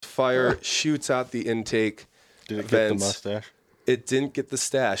fire shoots out the intake Did it vents. get the mustache? It didn't get the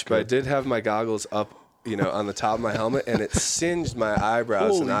stash, but I did have my goggles up, on the top of my helmet, and it singed my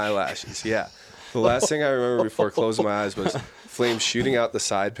eyebrows and eyelashes. Yeah. The last thing I remember before closing my eyes was flames shooting out the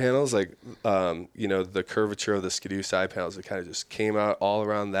side panels, like, the curvature of the Skidoo side panels. It kind of just came out all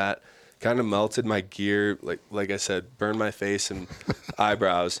around that, kind of melted my gear, like I said, burned my face and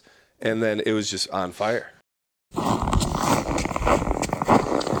eyebrows, and then it was just on fire.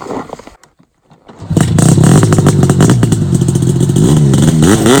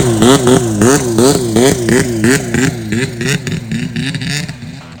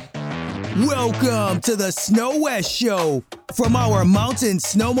 Welcome to the Snow West Show from our mountain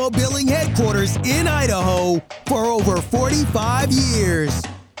snowmobiling headquarters in Idaho for over 45 years.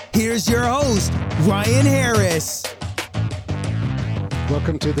 Here's your host, Ryan Harris.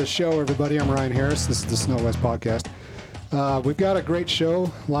 Welcome to the show, everybody. I'm Ryan Harris. This is the Snow West Podcast. We've got a great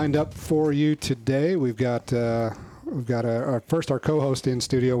show lined up for you today. We've got our co-host in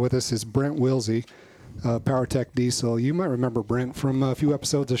studio with us is Brent Willsey, PowerTech Diesel. You might remember Brent from a few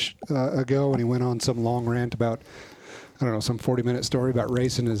episodes ago when he went on some long rant about, some 40-minute story about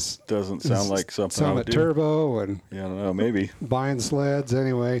racing his Doesn't sound like something I would Summit do. Turbo and Yeah, I don't know, maybe. buying sleds.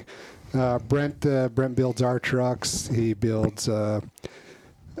 Anyway, Brent builds our trucks. He builds.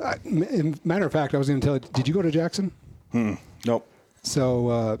 Matter of fact, I was going to tell you. Did you go to Jackson? Nope.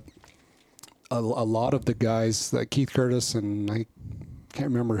 So a lot of the guys, like Keith Curtis and I can't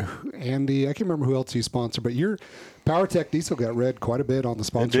remember Andy. I can't remember who else you sponsored, but your PowerTech Diesel got read quite a bit on the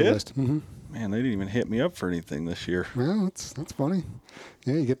sponsor list. Mm-hmm. Man, they didn't even hit me up for anything this year. Well, that's funny.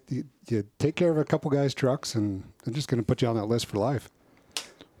 Yeah, you take care of a couple guys' trucks, and they're just going to put you on that list for life.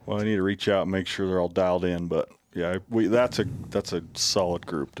 Well, I need to reach out and make sure they're all dialed in, but yeah, that's a solid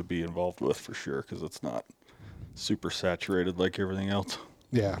group to be involved with for sure because it's not super saturated like everything else.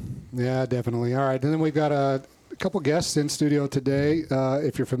 Yeah, definitely. All right, and then we've got a couple guests in studio today.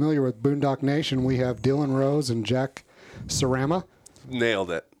 If you're familiar with Boondock Nation, we have Dylan Rose and Jack Sarama.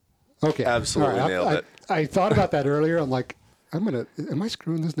 Nailed it. Okay. Absolutely nailed it. I thought about that earlier. I'm like, am I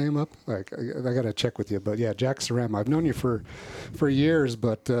screwing this name up? Like, I got to check with you. But yeah, Jack Sarama. I've known you for years,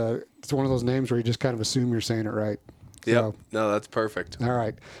 but it's one of those names where you just kind of assume you're saying it right. Yep. So, No, that's perfect. all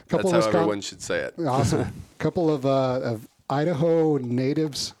right. That's how everyone should say it. Awesome. Couple of Idaho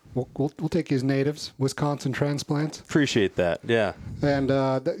natives. We'll take you as natives. Wisconsin transplants. Appreciate that. Yeah. And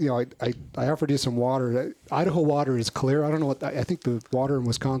I offered you some water. Idaho water is clear. I don't know what I think the water in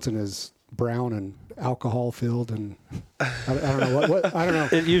Wisconsin is brown and alcohol filled, and I don't know what I don't know.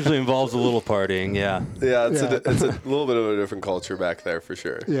 It usually involves a little partying. Yeah. Yeah, it's a little bit of a different culture back there for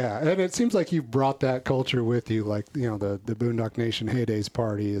sure. Yeah, and it seems like you brought that culture with you. Like the Boondock Nation Heydays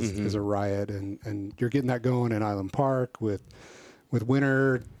party is a riot, and you're getting that going in Island Park with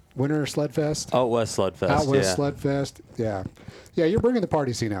winter sled fest. Out West Sled Fest. Sled Fest. Yeah. You're bringing the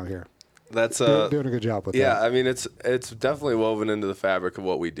party scene out here. That's doing a good job with that. Yeah, I mean it's definitely woven into the fabric of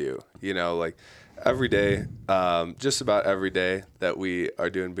what we do. Like every day, just about every day that we are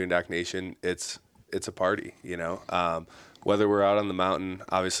doing Boondock Nation, it's a party. Whether we're out on the mountain,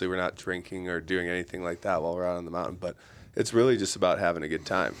 obviously we're not drinking or doing anything like that while we're out on the mountain, but it's really just about having a good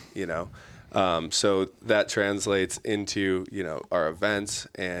time. So that translates into our events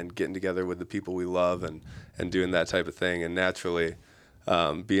and getting together with the people we love and doing that type of thing. And naturally,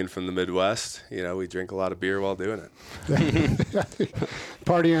 being from the Midwest, we drink a lot of beer while doing it.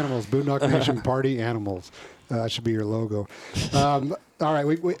 Party animals, Boondock Nation party animals. That should be your logo. All right,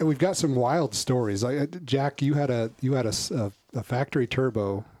 we've got some wild stories. Jack, you had a factory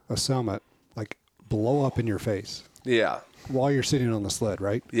turbo, a Summit, like blow up in your face. Yeah. While you're sitting on the sled,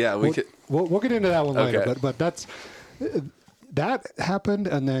 right? Yeah, we'll get into that one later. Okay. But that happened,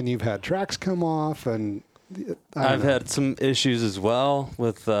 and then you've had tracks come off, and I've had some issues as well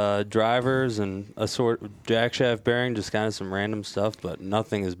with drivers and a jack shaft bearing, just kind of some random stuff, but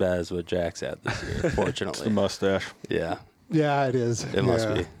nothing as bad as what Jack's had this year, fortunately. It's the mustache. Yeah. Yeah, it is. It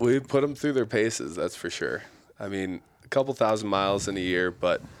must be. We put them through their paces, that's for sure. I mean, a couple thousand miles in a year,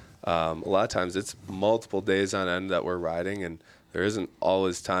 but a lot of times it's multiple days on end that we're riding, and there isn't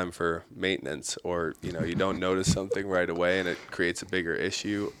always time for maintenance, or you don't notice something right away and it creates a bigger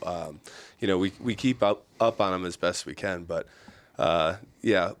issue. We keep up on them as best we can, but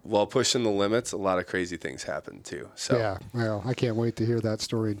while pushing the limits, a lot of crazy things happen too. So yeah, well, I can't wait to hear that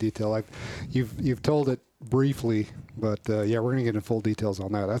story in detail. You've told it briefly, but we're gonna get into full details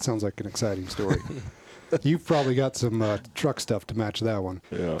on that. That sounds like an exciting story. You've probably got some truck stuff to match that one.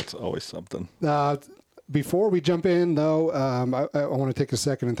 Yeah, it's always something. Before we jump in, though, I want to take a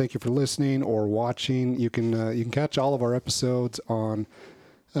second and thank you for listening or watching. You can catch all of our episodes on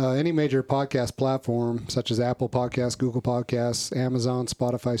any major podcast platform, such as Apple Podcasts, Google Podcasts, Amazon,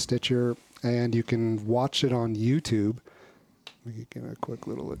 Spotify, Stitcher, and you can watch it on YouTube. Let me get a quick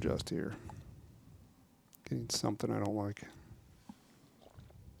little adjust here. Getting something I don't like.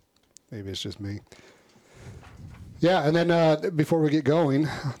 Maybe it's just me. Yeah, and then before we get going,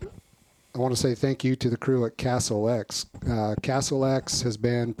 I want to say thank you to the crew at Castle X. Castle X has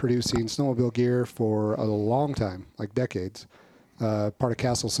been producing snowmobile gear for a long time, like decades, part of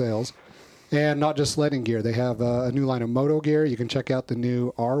Castle Sales. And not just sledding gear. They have a new line of moto gear. You can check out the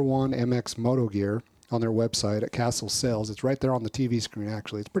new R1 MX moto gear on their website at Castle Sales. It's right there on the TV screen,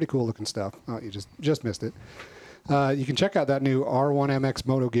 actually. It's pretty cool looking stuff. Oh, you just missed it. You can check out that new R1 MX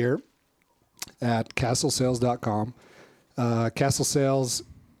moto gear at castlesales.com. Castle Sales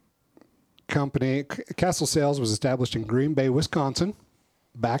company. Castle Sales was established in Green Bay, Wisconsin.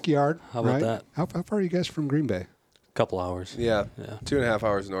 Backyard. How about right? that? How far are you guys from Green Bay? Couple hours. Yeah. 2.5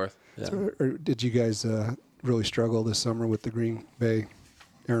 hours north. Yeah. So, or did you guys really struggle this summer with the Green Bay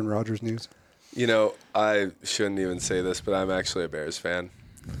Aaron Rodgers news? You know, I shouldn't even say this, but I'm actually a Bears fan.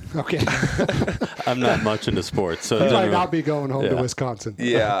 Okay. I'm not much into sports, so it You doesn't might really- not be going home to Yeah. Wisconsin.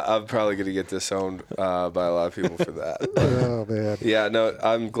 Yeah, I'm probably going to get disowned by a lot of people for that. Oh, man. Yeah, no,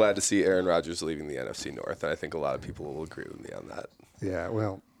 I'm glad to see Aaron Rodgers leaving the NFC North, and I think a lot of people will agree with me on that. Yeah,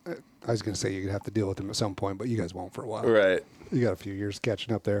 well, I was going to say you'd have to deal with him at some point, but you guys won't for a while. Right. You got a few years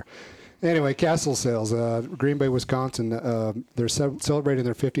catching up there. Anyway, Castle Sales, Green Bay, Wisconsin. They're celebrating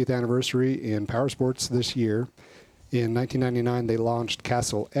their 50th anniversary in power sports this year. In 1999, they launched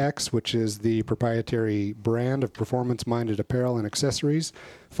Castle X, which is the proprietary brand of performance-minded apparel and accessories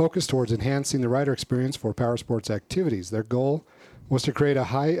focused towards enhancing the rider experience for power sports activities. Their goal was to create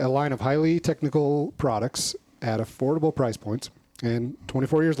a line of highly technical products at affordable price points. And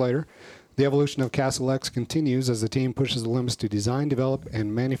 24 years later, the evolution of Castle X continues as the team pushes the limits to design, develop,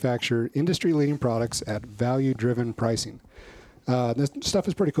 and manufacture industry-leading products at value-driven pricing. This stuff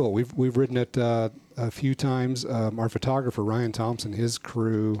is pretty cool. We've ridden it a few times. Our photographer Ryan Thompson, his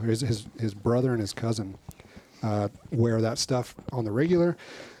crew, his brother and his cousin wear that stuff on the regular.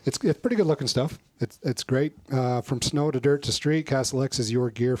 It's pretty good looking stuff. It's great. From snow to dirt to street, Castle X is your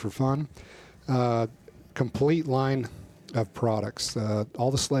gear for fun. Complete line of products.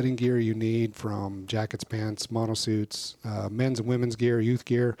 All the sledding gear you need, from jackets, pants, monosuits, men's and women's gear, youth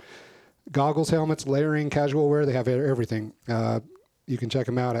gear. Goggles, helmets, layering, casual wear, they have everything. You can check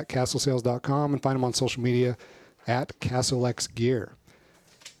them out at castlesales.com and find them on social media at CastleXGear.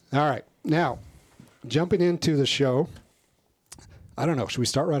 All right. Now, jumping into the show, I don't know. Should we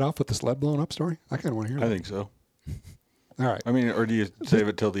start right off with the sled blowing up story? I kind of want to hear that. I think so. All right. I mean, or do you save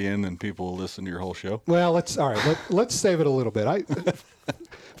it till the end and people will listen to your whole show? Well, let's save it a little bit.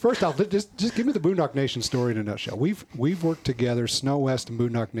 First off, just give me the Boondock Nation story in a nutshell. We've worked together. Snow West and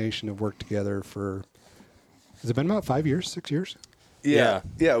Boondock Nation have worked together for, has it been about 5 years, 6 years? Yeah,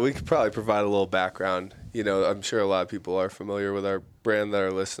 we could probably provide a little background. You know, I'm sure a lot of people are familiar with our brand that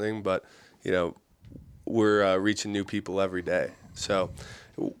are listening, but, you know, we're reaching new people every day. So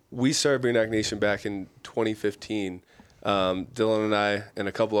we started Boondock Nation back in 2015. Dylan and I and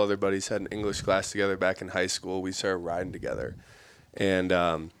a couple other buddies had an English class together back in high school. We started riding together. And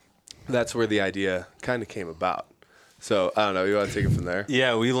that's where the idea kind of came about. So, I don't know. You want to take it from there?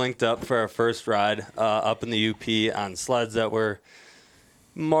 Yeah, we linked up for our first ride up in the UP on sleds that were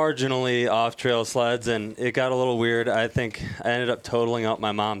marginally off-trail sleds, and it got a little weird. I think I ended up totaling out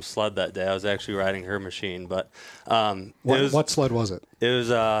my mom's sled that day. I was actually riding her machine, but What sled was it? it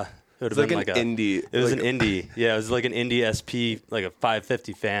was it would have been like like an Indy. It was like an Indy. Yeah, it was like an Indy SP, like a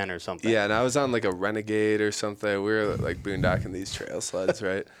 550 fan or something. Yeah, and I was on like a Renegade or something. We were like boondocking these trail sleds,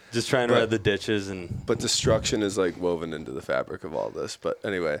 right? Just trying to ride the ditches and. But destruction is like woven into the fabric of all this. But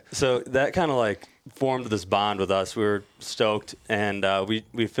anyway. So that kind of like formed this bond with us. We were stoked, and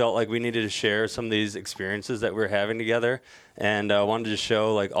we felt like we needed to share some of these experiences that we were having together, and wanted to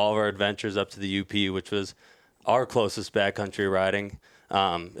show like all of our adventures up to the UP, which was our closest backcountry riding.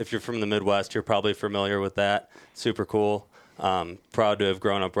 If you're from the Midwest, you're probably familiar with that. Super cool. Proud to have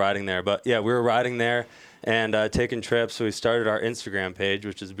grown up riding there. But yeah, we were riding there and taking trips. So we started our Instagram page,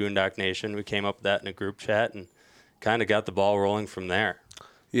 which is Boondock Nation. We came up with that in a group chat and kind of got the ball rolling from there.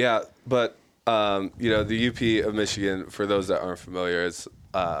 Yeah, but you know, the UP of Michigan, for those that aren't familiar, is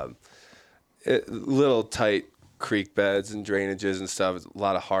little tight creek beds and drainages and stuff. A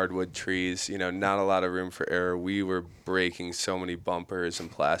lot of hardwood trees. You know, not a lot of room for error. We were breaking so many bumpers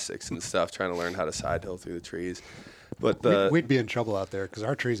and plastics and stuff trying to learn how to side hill through the trees. But We'd be in trouble out there because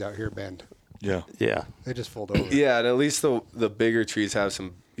our trees out here bend. Yeah. Yeah. They just fold over. yeah, and at least the bigger trees have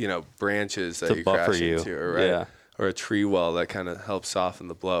some, you know, branches that To you buffer crash you. into, right? Yeah. or a tree well that kind of helps soften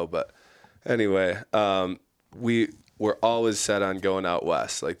the blow. But anyway, we were always set on going out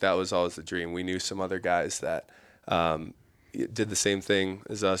west. Like that was always the dream. We knew some other guys that did the same thing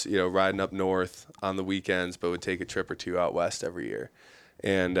as us, riding up north on the weekends, but would take a trip or two out west every year.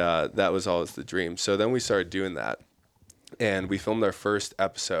 And that was always the dream. So then we started doing that. And we filmed our first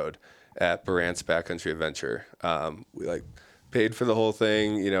episode at Barant's Backcountry Adventure. We paid for the whole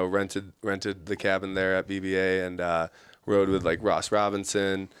thing, rented the cabin there at BBA and rode with Ross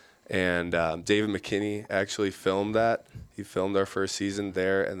Robinson and David McKinney actually filmed that. He filmed our first season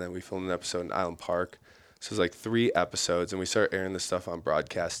there, and then we filmed an episode in Island Park. So it was 3 episodes, and we started airing this stuff on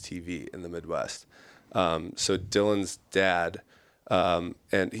broadcast TV in the Midwest. So Dylan's dad,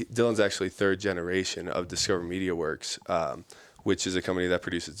 Dylan's actually 3rd generation of Discover Media Works, which is a company that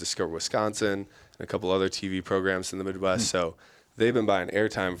produces Discover Wisconsin and a couple other TV programs in the Midwest. So they've been buying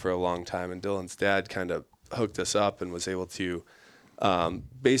airtime for a long time, and Dylan's dad kind of hooked us up and was able to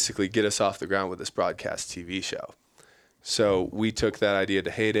basically get us off the ground with this broadcast TV show. So we took that idea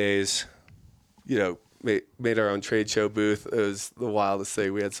to Heydays, made our own trade show booth. It was the wildest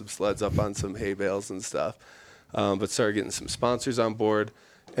thing. We had some sleds up on some hay bales and stuff, but started getting some sponsors on board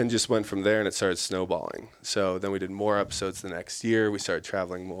and just went from there, and it started snowballing. So then we did more episodes the next year. We started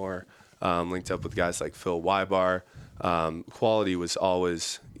traveling more, linked up with guys like Phil Wybar. Quality was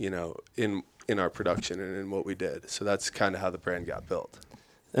always, in our production and in what we did. So that's kind of how the brand got built.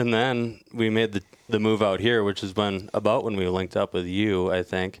 And then we made the move out here, which is about when we linked up with you, I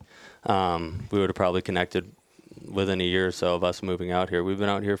think. We would have probably connected within a year or so of us moving out here. We've been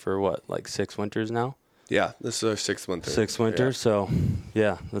out here for 6 winters now? Yeah, this is our 6th winter. 6 winters, yeah. So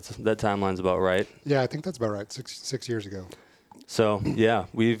yeah, that timeline's about right. Yeah, I think that's about right. Six years ago. So yeah,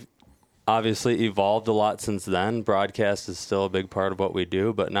 we've obviously evolved a lot since then. Broadcast is still a big part of what we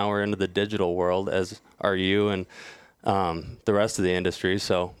do, but now we're into the digital world, as are you and the rest of the industry.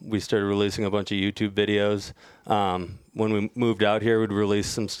 So we started releasing a bunch of YouTube videos. When we moved out here, we'd release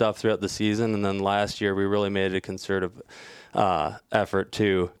some stuff throughout the season, and then last year we really made a concerted effort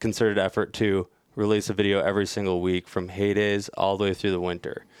to release a video every single week from Heydays all the way through the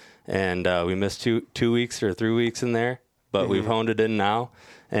winter. And we missed two weeks or 3 weeks in there, but we've honed it in now,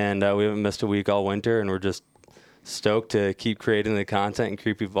 and we haven't missed a week all winter, and we're just stoked to keep creating the content and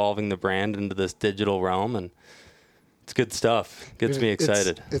keep evolving the brand into this digital realm. And it's good stuff. Gets me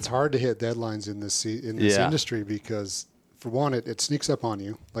excited. It's hard to hit deadlines in this industry because, for one, it sneaks up on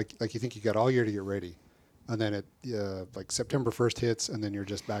you. Like you think you got all year to get ready, and then September 1st hits, and then you're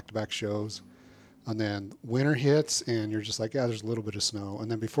just back-to-back shows, and then winter hits, and you're just there's a little bit of snow, and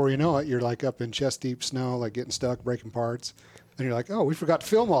then before you know it, you're up in chest-deep snow, getting stuck, breaking parts, and you're oh, we forgot to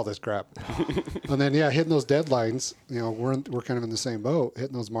film all this crap, and then hitting those deadlines. We're kind of in the same boat,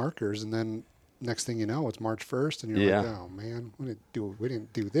 hitting those markers, and then next thing you know, it's March 1st, and you're oh man, we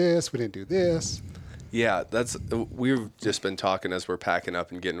didn't do this. Yeah, we've just been talking as we're packing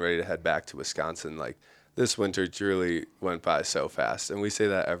up and getting ready to head back to Wisconsin. This winter truly went by so fast, and we say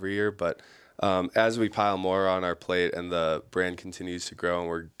that every year, but as we pile more on our plate and the brand continues to grow and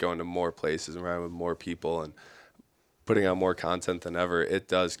we're going to more places and riding with more people and putting out more content than ever, it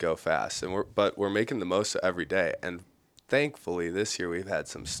does go fast. But we're making the most of every day, and thankfully this year we've had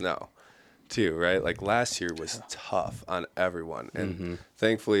some snow too, right? Last year was tough on everyone, and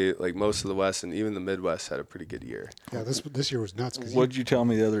thankfully most of the West and even the Midwest had a pretty good year. Yeah, this year was nuts. What did you tell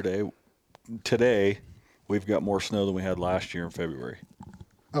me the other day? Today we've got more snow than we had last year in February.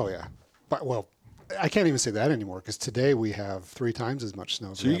 Oh yeah, but I can't even say that anymore because today we have 3 times as much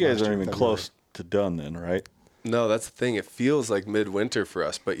snow. So you guys aren't even close to done then, right? No, that's the thing. It feels like midwinter for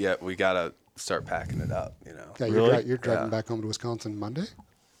us, but yet we gotta start packing it up. Yeah, you're driving back home to Wisconsin Monday.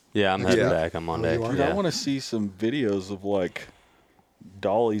 Yeah, I'm heading back on Monday. Dude, I want to see some videos of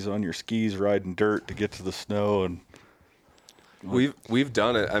dollies on your skis riding dirt to get to the snow, and we've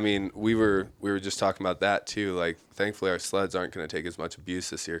done it. I mean, we were just talking about that too. Thankfully our sleds aren't going to take as much abuse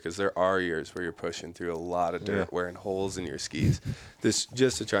this year because there are years where you're pushing through a lot of dirt, wearing holes in your skis,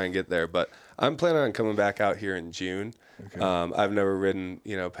 just to try and get there. But I'm planning on coming back out here in June. Okay. I've never ridden,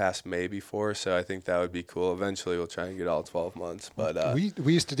 past May before, so I think that would be cool. Eventually, we'll try and get all 12 months. But we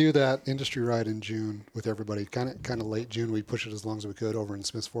used to do that industry ride in June with everybody. Kind of late June. We'd push it as long as we could over in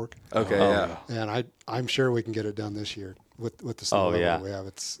Smiths Fork. Okay, yeah. And I'm sure we can get it done this year with the snow level we have.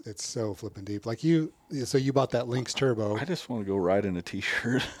 It's so flipping deep. So you bought that Lynx Turbo. I just want to go ride in a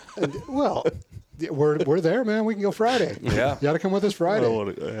T-shirt. Well, we're there, man. We can go Friday. Yeah, you got to come with us Friday.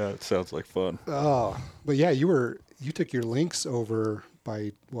 Yeah, it sounds like fun. Oh, but yeah, you took your Lynx over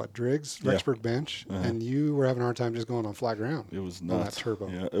by Driggs, Rexburg Bench, and you were having a hard time just going on flat ground. It was nuts. On that turbo.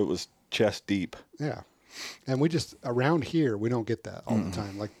 Yeah, it was chest deep. Yeah. And we just, around here, we don't get that all the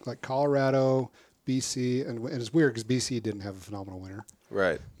time. Like Colorado, BC, and it's weird because BC didn't have a phenomenal winter.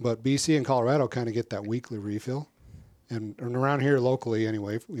 Right. But BC and Colorado kind of get that weekly refill. And around here locally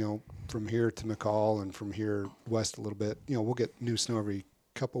anyway, from here to McCall and from here west a little bit, we'll get new snow every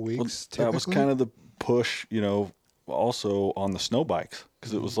couple weeks. Well, that was kind of the push, also on the snow bikes,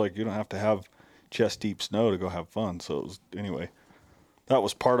 because it was like you don't have to have chest deep snow to go have fun. So it was, anyway, that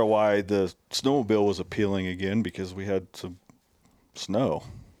was part of why the snowmobile was appealing again, because we had some snow.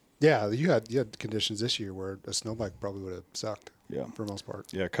 Yeah, you had conditions this year where a snow bike probably would have sucked. Yeah, for the most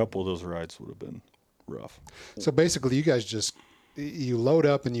part. Yeah, a couple of those rides would have been rough. So basically, you guys you load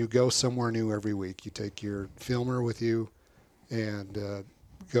up and you go somewhere new every week. You take your filmer with you and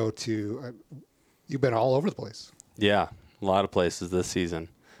go to. You've been all over the place. Yeah, a lot of places this season.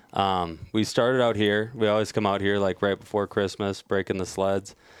 We started out here. We always come out here like right before Christmas, breaking the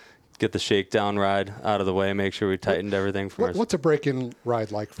sleds, get the shakedown ride out of the way, make sure we tightened everything from our. What's a break-in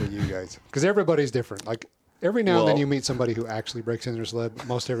ride like for you guys? Because everybody's different. Like every now and then you meet somebody who actually breaks in their sled.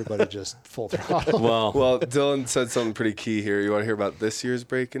 Most everybody just full throttle. Well, Dylan said something pretty key here. You want to hear about this year's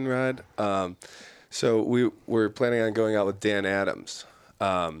break-in ride? So we were planning on going out with Dan Adams.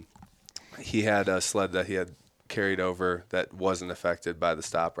 He had a sled that he had carried over that wasn't affected by the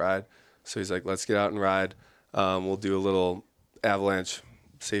stop ride. So he's like, let's get out and ride. We'll do a little avalanche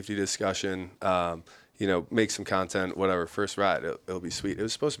safety discussion, make some content, whatever. First ride, it'll be sweet. It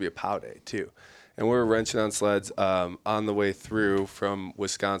was supposed to be a POW day too. And we were wrenching on sleds. On the way through from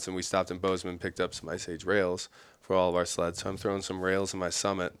Wisconsin, we stopped in Bozeman, picked up some Ice Age rails for all of our sleds. So I'm throwing some rails in my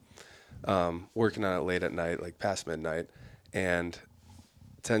Summit, working on it late at night, like past midnight, and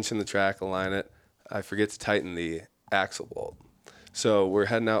tension the track, align it. I forget to tighten the axle bolt. So we're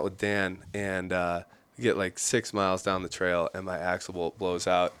heading out with Dan, and we get like 6 miles down the trail, and my axle bolt blows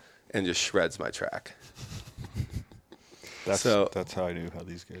out and just shreds my track. That's how I knew how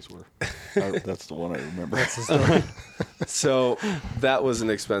these guys were. That's the one I remember. That's the story. So that was an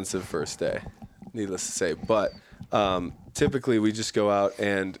expensive first day, needless to say. But typically we just go out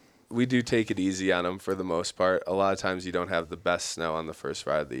and we do take it easy on them for the most part. A lot of times you don't have the best snow on the first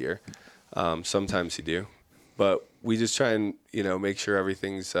ride of the year. Sometimes you do. But we just try and, make sure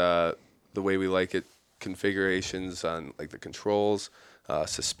everything's the way we like it. Configurations on like the controls,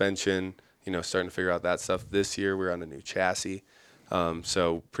 suspension, starting to figure out that stuff. This year we're on a new chassis.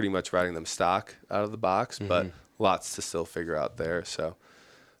 So pretty much riding them stock out of the box, but lots to still figure out there. So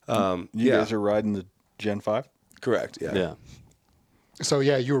you guys are riding the Gen 5? Correct, yeah. Yeah. So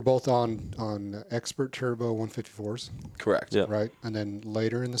yeah, you were both on Expert Turbo 154s. Correct. Yeah. Right? And then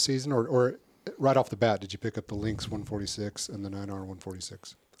later in the season or right off the bat, did you pick up the Lynx 146 and the 9R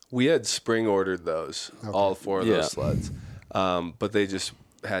 146? We had spring ordered those, all four of those sleds, but they just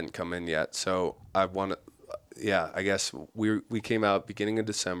hadn't come in yet. So I guess we came out beginning of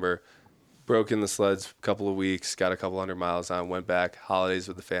December, broke in the sleds a couple of weeks, got a couple hundred miles on, went back, holidays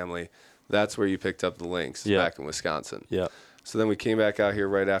with the family. That's where you picked up the Lynx back in Wisconsin. Yeah. So then we came back out here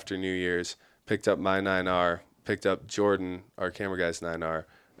right after New Year's, picked up my 9R, picked up Jordan, our camera guy's 9R,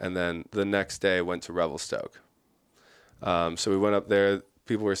 and then the next day went to Revelstoke. So we went up there.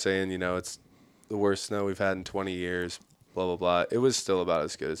 People were saying, it's the worst snow we've had in 20 years, blah, blah, blah. It was still about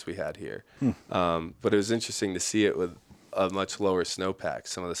as good as we had here. But it was interesting to see it with a much lower snowpack.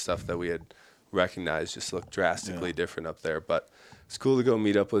 Some of the stuff that we had recognized just looked drastically different up there. But it's cool to go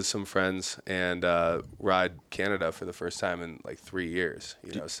meet up with some friends and ride Canada for the first time in like 3 years,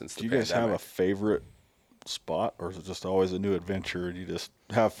 since the pandemic. Do you guys have a favorite spot, or is it just always a new adventure and you just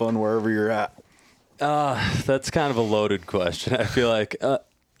have fun wherever you're at? That's kind of a loaded question. I feel like,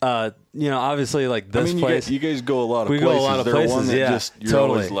 obviously, like this place. You guys go a lot of places. We go a lot of places. One that yeah, just, you're totally.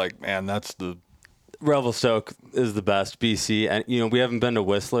 always like, man, that's the. Revelstoke is the best, BC, and we haven't been to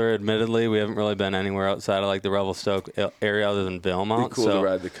Whistler. Admittedly, we haven't really been anywhere outside of like the Revelstoke area other than Valemount. Be cool to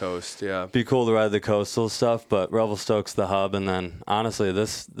ride the coast, yeah. Be cool to ride the coastal stuff, but Revelstoke's the hub, and then honestly,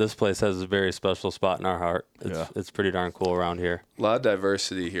 this place has a very special spot in our heart. It's pretty darn cool around here. A lot of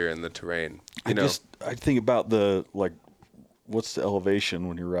diversity here in the terrain. I think about what's the elevation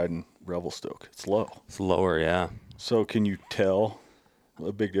when you're riding Revelstoke? It's low. It's lower, yeah. So can you tell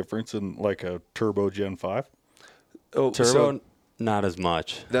a big difference in like a turbo Gen 5? Turbo, not as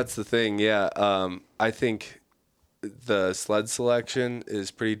much. That's the thing, yeah. I think the sled selection is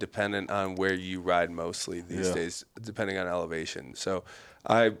pretty dependent on where you ride mostly these days, depending on elevation. So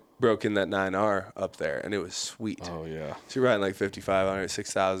I broke in that 9R up there, and it was sweet. Oh, yeah. So you're riding like 5,500,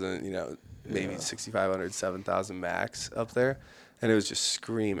 6,000, maybe 6,500, 7,000 max up there, and it was just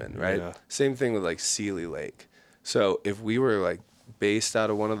screaming, right? Yeah. Same thing with like Sealy Lake. So if we were like based out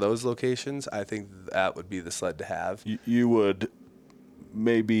of one of those locations, I think that would be the sled to have. You would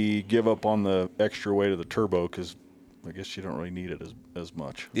maybe give up on the extra weight of the turbo because I guess you don't really need it as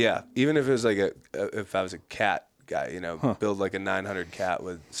much. Yeah, even if it was like if I was a cat guy, you know, build like a 900 cat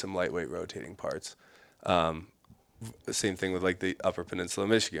with some lightweight rotating parts. Same thing with like the Upper Peninsula of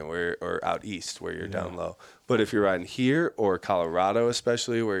Michigan, or out east where you're down low. But if you're riding here or Colorado,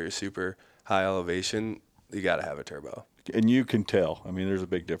 especially where you're super high elevation, you got to have a turbo. And you can tell. I mean, there's a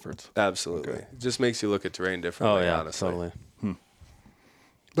big difference. Absolutely, it just makes you look at terrain differently. Honestly, totally.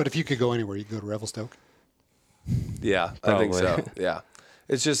 But if you could go anywhere, you could go to Revelstoke. Yeah, I think so. Yeah,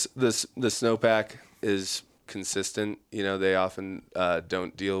 it's just the snowpack is consistent. You know, they often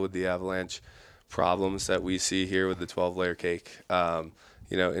don't deal with the avalanche problems that we see here with the 12-layer cake.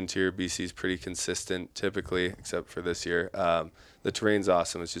 You know, interior BC is pretty consistent typically, except for this year. The terrain's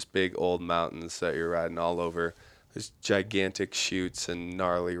awesome. It's just big old mountains that you're riding all over. There's gigantic chutes and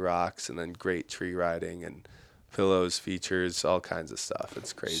gnarly rocks, and then great tree riding and pillows, features, all kinds of stuff.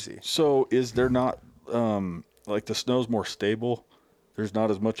 It's crazy. So is there not, like the snow's more stable? There's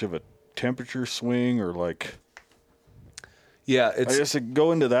not as much of a temperature swing or like... Yeah, I guess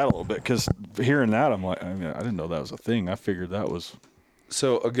go into that a little bit because hearing that, I'm like, I mean, I didn't know that was a thing. I figured that was...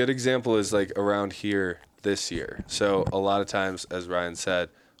 So a good example is like around here this year. So a lot of times, as Ryan said,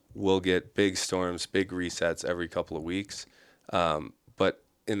 we'll get big storms, big resets every couple of weeks. But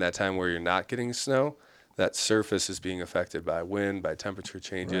in that time where you're not getting snow, that surface is being affected by wind, by temperature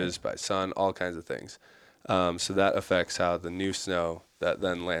changes, by sun, all kinds of things. So that affects how the new snow that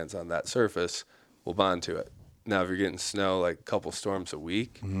then lands on that surface will bond to it. Now, if you're getting snow like a couple storms a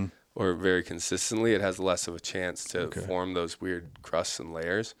week or very consistently, it has less of a chance to form those weird crusts and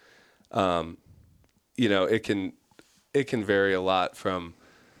layers. You know, it can vary a lot from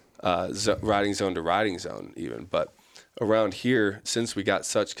riding zone to riding zone even. But around here, since we got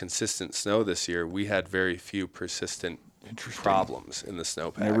such consistent snow this year, we had very few persistent problems in the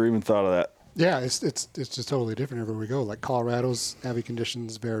snowpack. Never even thought of that. Yeah, it's just totally different everywhere we go. Like Colorado's heavy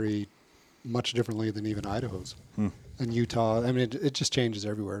conditions vary much differently than even Idaho's. And Utah, I mean, it just changes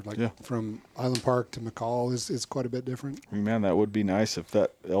everywhere. Like from Island Park to McCall is quite a bit different. I mean, man, that would be nice if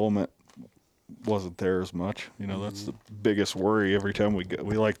that element wasn't there as much. You know, that's the biggest worry every time we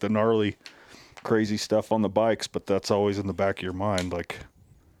like the gnarly, crazy stuff on the bikes, but that's always in the back of your mind, like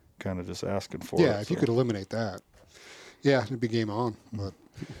kind of just asking for it. Yeah, if you could eliminate that. Yeah, it'd be game on. But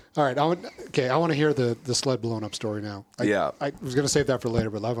all right, I want to hear the sled blown up story now. I was going to save that for later,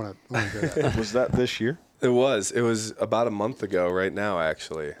 but I want to hear that. Was that this year? It was about a month ago right now,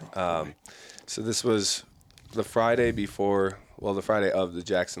 actually. So this was the Friday of the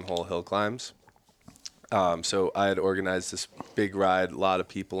Jackson Hole Hill climbs. So I had organized this big ride, a lot of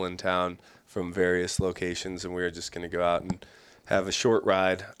people in town from various locations, and we were just going to go out and have a short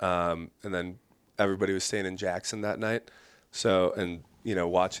ride. And then everybody was staying in Jackson that night. So, and, you know,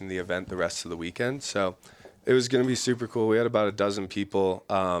 watching the event the rest of the weekend. So it was going to be super cool. We had about a dozen people,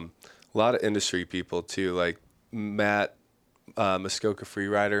 a lot of industry people too, like Matt, Muskoka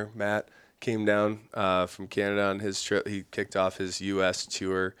Freerider. Matt came down from Canada on his trip. He kicked off his U.S.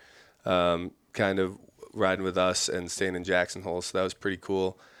 tour, kind of riding with us and staying in Jackson Hole. So that was pretty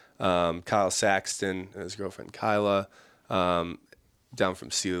cool. Kyle Saxton and his girlfriend Kyla, down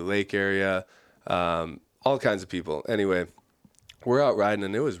from Sealy Lake area, all kinds of people. Anyway, we're out riding,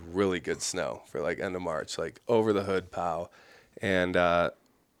 and it was really good snow for like end of March, like over the hood pow. And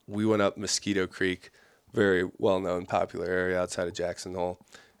we went up Mosquito Creek, very well-known, popular area outside of Jackson Hole.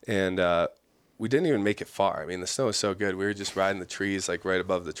 And we didn't even make it far. I mean, the snow was so good. We were just riding the trees like right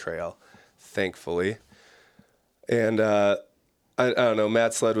above the trail, thankfully. And I don't know,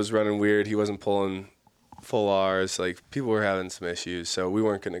 Matt's sled was running weird. He wasn't pulling full R's. Like, people were having some issues, so we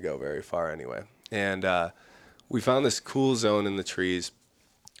weren't going to go very far anyway. And we found this cool zone in the trees,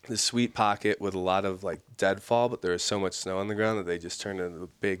 this sweet pocket with a lot of like deadfall, but there was so much snow on the ground that they just turned into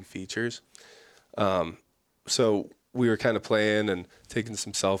big features. So we were kind of playing and taking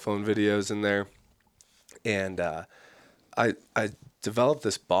some cell phone videos in there. And I developed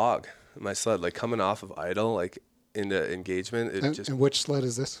this bog in my sled, like coming off of idle, like into engagement. And which sled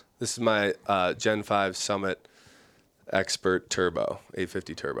is this? This is my Gen 5 Summit Expert Turbo,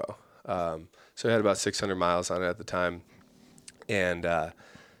 850 Turbo. So I had about 600 miles on it at the time. And it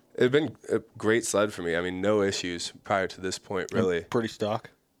had been a great sled for me. I mean, no issues prior to this point, really. And pretty stock?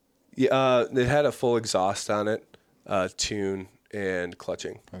 Yeah, it had a full exhaust on it, tune, and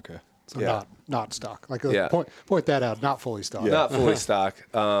clutching. Okay. So not stock. Like point that out, not fully stock. Yeah. Not fully stock.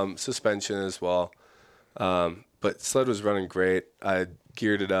 Suspension as well. But sled was running great. I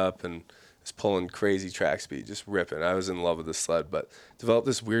geared it up and just pulling crazy track speed, just ripping. I was in love with the sled, but developed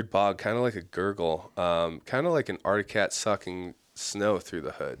this weird bog, kind of like a gurgle, kind of like an Arctic cat sucking snow through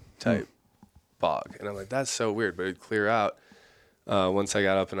the hood type bog. And I'm like, that's so weird, but it'd clear out once I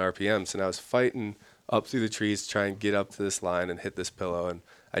got up in RPMs. And I was fighting up through the trees to try and get up to this line and hit this pillow. And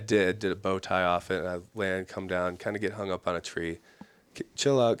I did a bow tie off it, and I land, come down, kind of get hung up on a tree,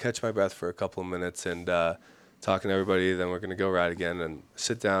 chill out, catch my breath for a couple of minutes, and talking to everybody. Then we're going to go ride again and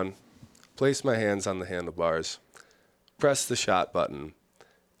sit down, place my hands on the handlebars, press the shot button,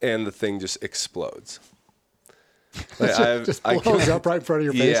 and the thing just explodes. Like just blows up right in front of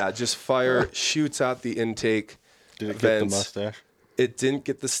your face. Yeah, just fire shoots out the intake. Did it vents. get the mustache? It didn't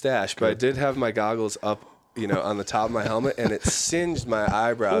get the stash, but I did have my goggles up, on the top of my helmet, and it singed my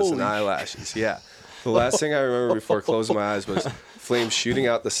eyebrows and eyelashes. Yeah. The last thing I remember before closing my eyes was flames shooting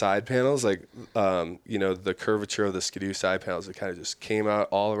out the side panels, like, the curvature of the Skidoo side panels. It kind of just came out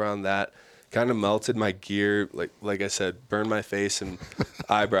all around that, kind of melted my gear, like I said, burned my face and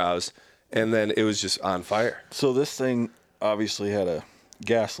eyebrows, and then it was just on fire. So this thing obviously had a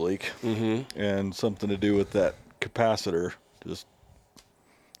gas leak and something to do with that capacitor. Just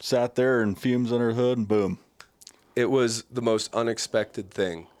sat there and fumes under the hood, and boom. It was the most unexpected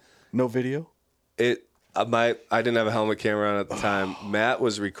thing. No video? I didn't have a helmet camera on at the time. Matt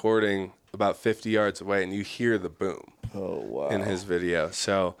was recording about 50 yards away, and you hear the boom in his video.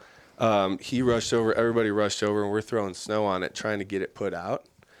 So he rushed over, everybody rushed over, and we're throwing snow on it, trying to get it put out.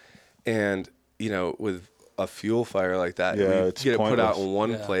 And, with a fuel fire like that, you get it put out in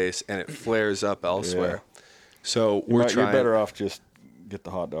one place, and it flares up elsewhere. Yeah. So we're trying. You're better off just get the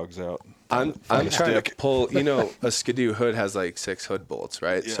hot dogs out. I'm trying to pull, a Skidoo hood has like 6 hood bolts,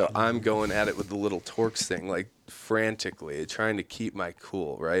 right? Yeah. So I'm going at it with the little Torx thing, like frantically, trying to keep my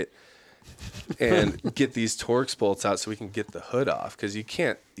cool, right? And get these Torx bolts out so we can get the hood off, because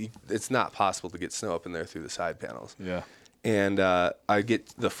it's not possible to get snow up in there through the side panels. Yeah. And I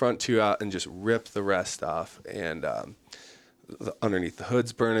get the front 2 out and just rip the rest off. And underneath the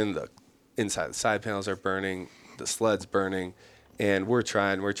hood's burning, the inside the side panels are burning, the sled's burning. And we're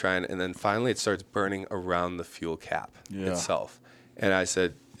trying, and then finally it starts burning around the fuel cap itself. And I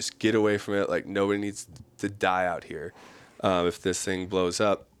said, just get away from it. Like, nobody needs to die out here if this thing blows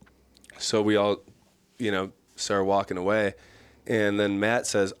up. So we all, start walking away. And then Matt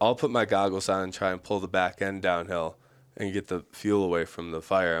says, I'll put my goggles on and try and pull the back end downhill and get the fuel away from the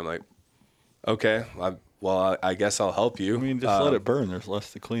fire. I'm like, okay, I guess I'll help you. I mean, just let it burn. There's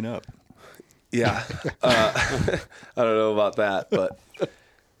less to clean up. Yeah. I don't know about that, but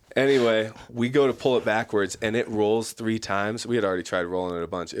anyway, we go to pull it backwards, and it rolls 3 times. We had already tried rolling it a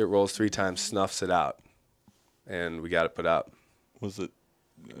bunch. It rolls 3 times, snuffs it out, and we got it put out. Was it?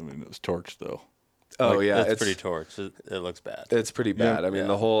 It was torched, though. Oh, yeah. It's pretty torched. It looks bad. It's pretty bad. I mean,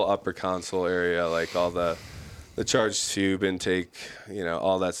 the whole upper console area, like all the charged tube intake,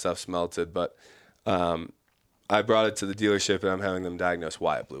 all that stuff's melted. But I brought it to the dealership, and I'm having them diagnose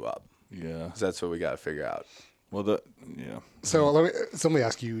why it blew up. Yeah. 'Cause that's what we got to figure out. Well, So let me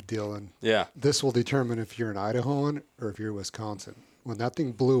ask you, Dylan. Yeah. This will determine if you're an Idahoan or if you're Wisconsin. When that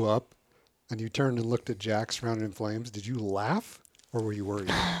thing blew up and you turned and looked at Jack surrounded in flames, did you laugh or were you worried?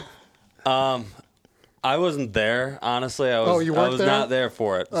 I wasn't there, honestly. I was there? not there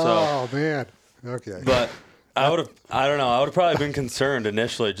for it. So. Oh, man. Okay. But I don't know. I would have probably been concerned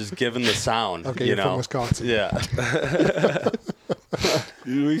initially, just given the sound. Okay, you're from Wisconsin. Yeah.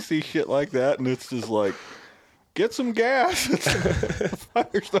 We see shit like that, and it's just like, get some gas. The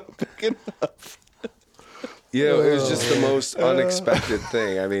fire's not big enough. It was just the most unexpected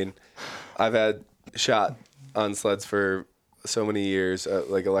thing. I mean, I've had shot on sleds for so many years,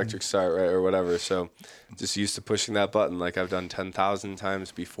 like electric start, right, or whatever. So just used to pushing that button like I've done 10,000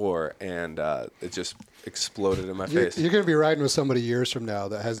 times before, and it just exploded in my face. You're going to be riding with somebody years from now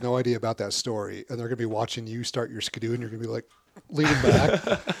that has no idea about that story, and they're going to be watching you start your Skidoo, and you're going to be like, leaning back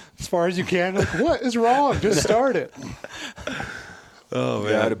as far as you can. Like, what is wrong? Just start it. Oh,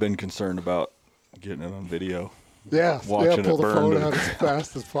 man. I'd have been concerned about getting it on video. Yeah. Watching pull it the burn. phone out as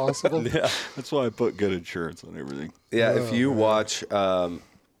fast as possible. Yeah. That's why I put good insurance on everything. Yeah, if you watch,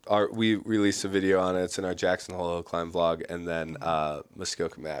 we released a video on it. It's in our Jackson Hole Hill Climb vlog, and then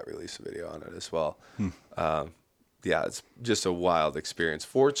Muskoka Matt released a video on it as well. It's just a wild experience.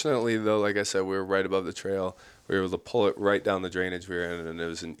 Fortunately, though, like I said, we were right above the trail. We were able to pull it right down the drainage we were in, and it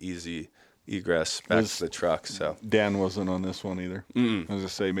was an easy egress back to the truck. So Dan wasn't on this one either. I was going to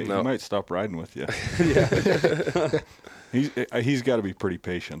say, he might stop riding with you. He's got to be pretty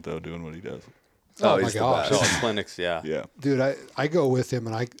patient, though, doing what he does. Oh my gosh. Clinics, yeah. Dude, I go with him,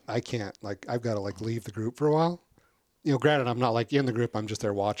 and I can't. Like, I've got to, leave the group for a while. granted, I'm not like in the group. I'm just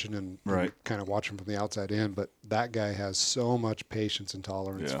there watching and Right. kind of watching from the outside in. But that guy has so much patience and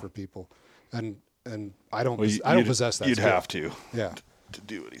tolerance for people, and I don't. I don't possess that. You'd skill. have to. Yeah. To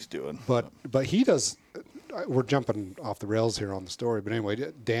do what he's doing. But he does. We're jumping off the rails here on the story, but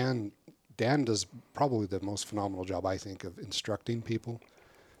anyway, Dan does probably the most phenomenal job, I think, of instructing people,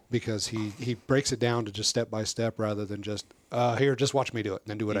 because he breaks it down to just step by step rather than just here, just watch me do it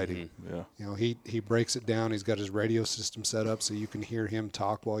and then do what I do. Yeah. He breaks it down. He's got his radio system set up so you can hear him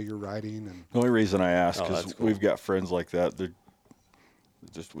talk while you're riding. And The only reason I ask is that's cool. we've got friends like that.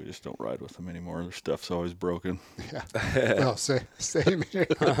 We just don't ride with them anymore. Their stuff's always broken. yeah, well, same here.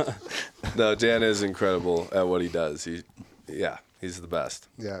 No, Dan is incredible at what he does. He's the best.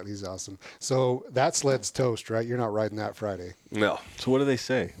 Yeah, he's awesome. So that sled's toast, right? You're not riding that Friday. No. So what do they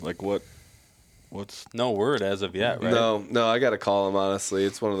say? Like what's No word as of yet, right? No, I got to call him, honestly.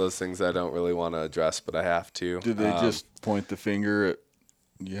 It's one of those things I don't really want to address, but I have to. did they just point the finger at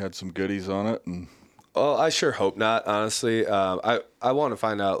you had some goodies on it and Well, I sure hope not, honestly. I want to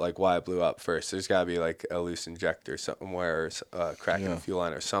find out like why it blew up first. There's got to be like a loose injector somewhere, or crack in the fuel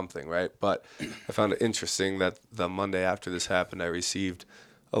line or something, right? But I found it interesting that the Monday after this happened, I received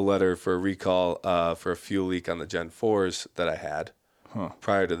a letter for a recall for a fuel leak on the Gen 4s that I had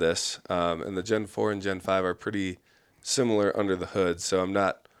prior to this. And the Gen 4 and Gen 5 are pretty similar under the hood, so I'm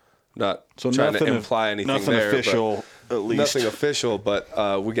not trying to imply anything nothing there. official, at least. Nothing official,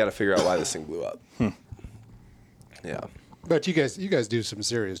 but we got to figure out why this thing blew up. Yeah. But you guys do some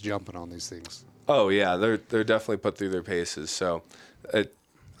serious jumping on these things. Oh yeah, they're definitely put through their paces. So,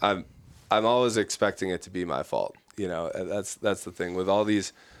 I'm always expecting it to be my fault. That's the thing with all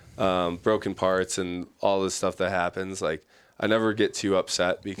these broken parts and all this stuff that happens. Like I never get too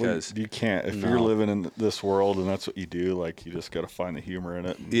upset because you can't. If you're living in this world and that's what you do, like you just got to find the humor in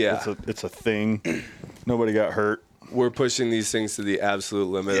it. And it's a thing. Nobody got hurt. We're pushing these things to the absolute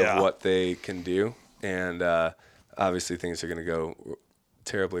limit of what they can do, and obviously things are going to go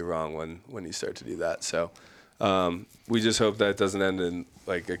terribly wrong when you start to do that. So we just hope that it doesn't end in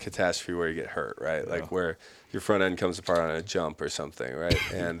like a catastrophe where you get hurt, right? Like where your front end comes apart on a jump or something,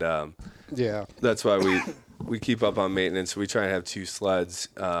 right? And that's why we keep up on maintenance. We try and have 2 sleds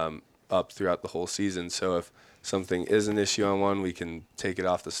up throughout the whole season. So if something is an issue on one, we can take it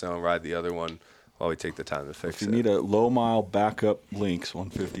off the snow and ride the other one while we take the time to fix it. If you need a low mile backup Lynx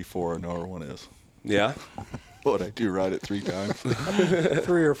 154, I know where one is. Yeah? But I do ride it 3 times.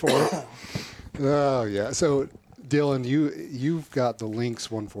 3 or 4. Oh yeah. So Dylan, you've got the Lynx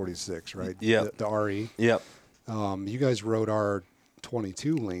 146, right? Yeah. The RE. Yep. You guys rode our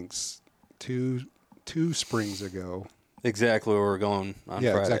 22 Lynx two springs ago. Exactly where we're going on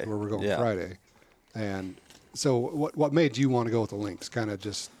Yeah, Friday. exactly where we're going Friday. And so what made you want to go with the Lynx? Kind of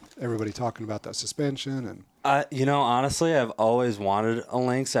just everybody talking about that suspension and. Honestly, I've always wanted a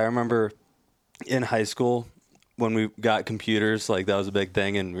Lynx. I remember in high school when we got computers, like that was a big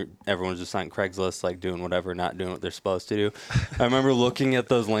thing, and everyone was just on Craigslist, like doing whatever, not doing what they're supposed to do. I remember looking at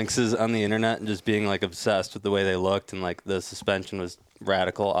those Lynxes on the internet and just being like obsessed with the way they looked, and like the suspension was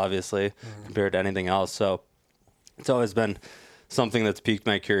radical, obviously, compared to anything else. So it's always been something that's piqued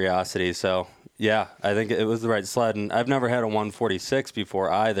my curiosity. So yeah, I think it was the right sled, and I've never had a 146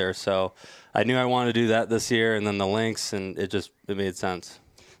 before either. So I knew I wanted to do that this year, and then the Lynx, and it made sense.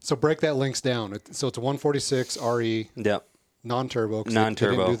 So break that Lynx down. So it's a 146 RE. Yep. Non-turbo.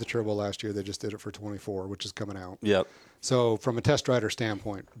 Non-turbo. They didn't do the turbo last year. They just did it for 24, which is coming out. Yep. So from a test rider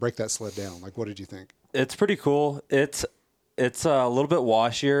standpoint, break that sled down. Like, what did you think? It's pretty cool. It's a little bit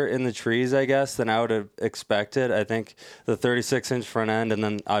washier in the trees, I guess, than I would have expected. I think the 36-inch front end, and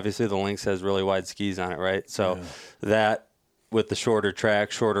then obviously the Lynx has really wide skis on it, right? So that with the shorter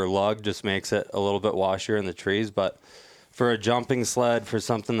track, shorter lug, just makes it a little bit washier in the trees. But for a jumping sled, for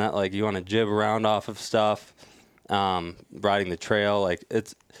something that like you want to jib around off of stuff, riding the trail, like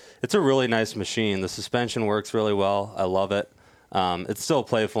it's a really nice machine. The suspension works really well. I love it. It's still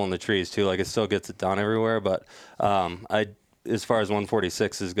playful in the trees too. Like it still gets it done everywhere. But as far as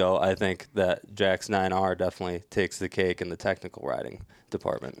 146s go, I think that Jack's 9R definitely takes the cake in the technical riding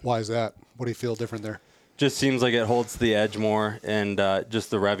department. Why is that? What do you feel different there? Just seems like it holds the edge more, and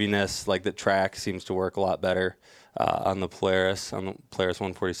just the reviness, like the track seems to work a lot better on the Polaris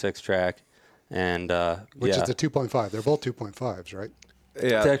 146 track. And Which is a 2.5. They're both 2.5s, right?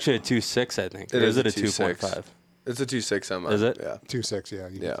 Yeah. It's actually a 2.6, I think. It is it a a 2.5? It's a 2.6 on mine. Is it? Yeah. 2.6, yeah.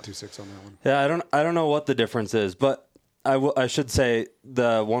 You need 2.6 on that one. Yeah, I don't know what the difference is, but I should say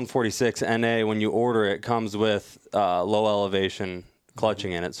the 146 NA, when you order it, comes with low elevation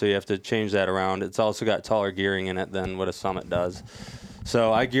clutching in it, so you have to change that around. It's also got taller gearing in it than what a Summit does.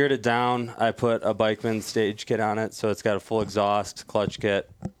 So I geared it down. I put a Bikeman stage kit on it, so it's got a full exhaust, clutch kit,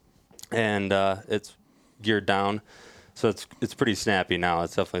 and it's geared down. So it's pretty snappy now.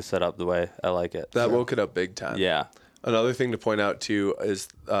 It's definitely set up the way I like it. That woke it up big time. Yeah. Another thing to point out, too, is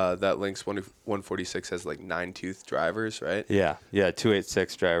that Lynx 146 has like 9-tooth drivers, right? Yeah,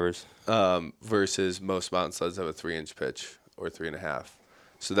 286 drivers. Versus most mountain sleds have a 3-inch pitch or 3.5.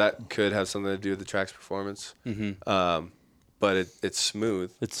 So that could have something to do with the track's performance. But it's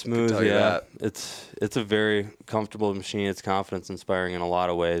smooth. It's smooth, yeah. It's a very comfortable machine. It's confidence inspiring in a lot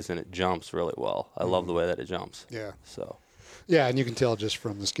of ways, and it jumps really well. I love the way that it jumps. Yeah. So. Yeah, and you can tell just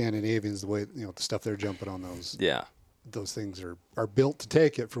from the Scandinavians the way the stuff they're jumping on those. Yeah. Those things are built to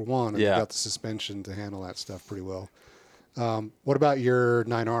take it for one, and Yeah. they've got the suspension to handle that stuff pretty well. What about your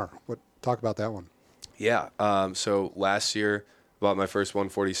 9R? Talk about that one. Yeah. So last year, bought my first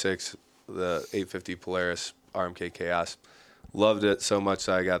 146, the 850 Polaris RMK Chaos. Loved it so much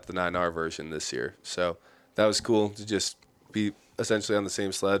that I got the 9R version this year. So that was cool to just be essentially on the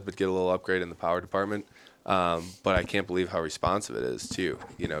same sled, but get a little upgrade in the power department. But I can't believe how responsive it is too,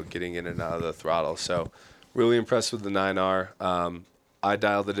 getting in and out of the throttle. So really impressed with the 9R. I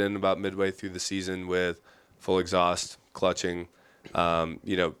dialed it in about midway through the season with full exhaust, clutching.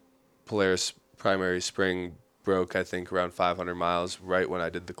 Polaris primary spring broke, I think, around 500 miles right when I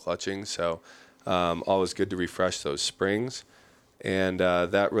did the clutching. So always good to refresh those springs. And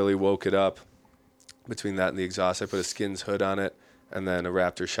that really woke it up. Between that and the exhaust, I put a Skins hood on it and then a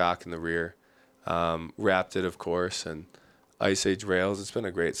Raptor shock in the rear. Wrapped it, of course, and Ice Age rails. It's been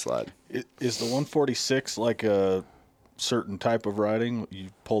a great sled. Is the 146 like a certain type of riding? You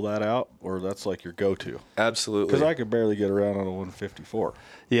pull that out, or that's like your go-to? Absolutely. Because I could barely get around on a 154.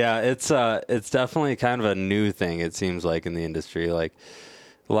 Yeah, it's definitely kind of a new thing, it seems like, in the industry. Like,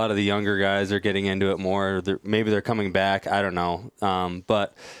 a lot of the younger guys are getting into it more. Maybe they're coming back. I don't know.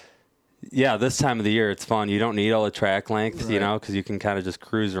 But yeah, this time of the year, it's fun. You don't need all the track length, Right. because you can kind of just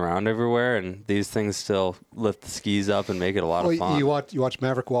cruise around everywhere. And these things still lift the skis up and make it a lot of fun. You watch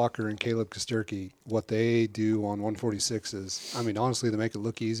Maverick Walker and Caleb Kosturki, what they do on 146s. I mean, honestly, they make it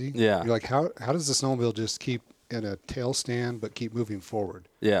look easy. Yeah. You're like, how does the snowmobile just keep in a tail stand but keep moving forward?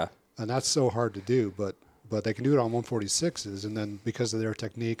 Yeah. And that's so hard to do, but they can do it on 146s, and then because of their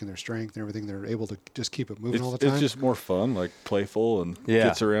technique and their strength and everything, they're able to just keep it moving all the time. It's just more fun, like playful, and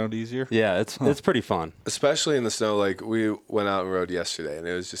gets around easier. Yeah, it's pretty fun. Especially in the snow. Like, we went out and rode yesterday, and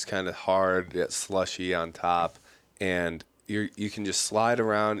it was just kind of hard, yet slushy on top. And you can just slide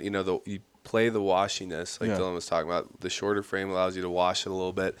around. You play the washiness, like Dylan was talking about. The shorter frame allows you to wash it a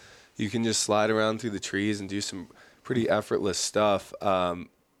little bit. You can just slide around through the trees and do some pretty effortless stuff.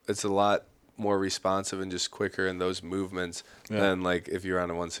 It's a lot more responsive and just quicker in those movements than like if you're on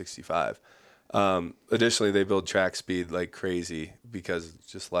a 165. Additionally, they build track speed like crazy because it's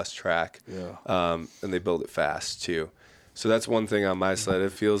just less track. And they build it fast too. So that's one thing on my sled.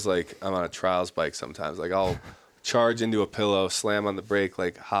 It feels like I'm on a trials bike sometimes. Like, I'll charge into a pillow, slam on the brake,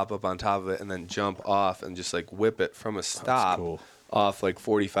 like hop up on top of it, and then jump off and just like whip it from a stop off like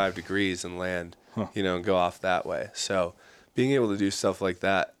 45 degrees and land, and go off that way. So being able to do stuff like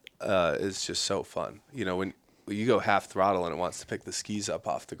that is just so fun. When you go half throttle and it wants to pick the skis up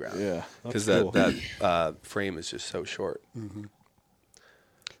off the ground. Yeah, because cool. that frame is just so short. Mm-hmm.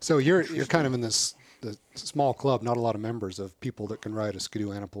 So you're kind of in the small club, not a lot of members of people that can ride a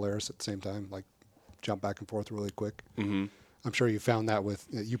Skidoo and a Polaris at the same time, like jump back and forth really quick. Mm-hmm. I'm sure you found that with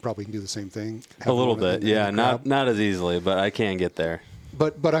you probably can do the same thing. A little bit, yeah, not as easily, but I can get there.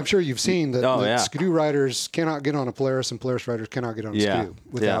 But I'm sure you've seen that yeah. Skidoo riders cannot get on a Polaris and Polaris riders cannot get on a Skidoo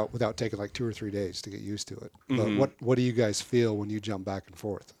without taking like 2 or 3 days to get used to it. Mm-hmm. But what do you guys feel when you jump back and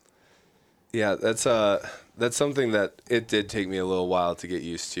forth? Yeah, that's something that it did take me a little while to get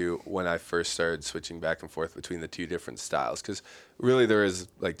used to when I first started switching back and forth between the two different styles. Because really there is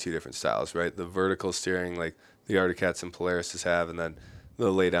like two different styles, right? The vertical steering like the Arctic Cats and Polarises have, and then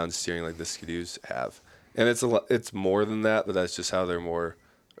the lay down steering like the Skidoos have. And it's more than that, but that's just how they're more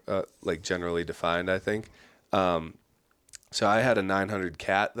like generally defined, I think. So I had a 900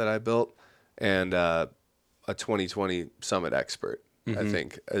 Cat that I built and a 2020 Summit Expert, I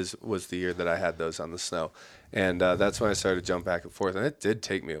think, was the year that I had those on the snow. And that's when I started to jump back and forth. And it did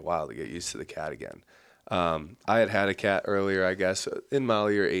take me a while to get used to the Cat again. I had a Cat earlier, I guess. In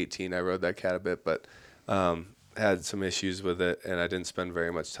model year 18, I rode that Cat a bit, but had some issues with it, and I didn't spend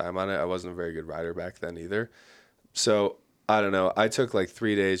very much time on it. I wasn't a very good rider back then either. So I don't know. I took like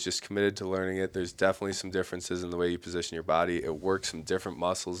 3 days, just committed to learning it. There's definitely some differences in the way you position your body. It works some different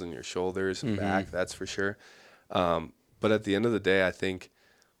muscles in your shoulders and back, that's for sure. But at the end of the day, I think,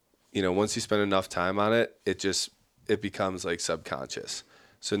 once you spend enough time on it, it just it becomes like subconscious.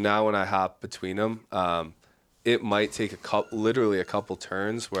 So now when I hop between them, it might take literally a couple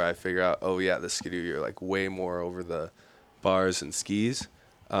turns where I figure out, oh yeah, the skidoo, you're like way more over the bars and skis.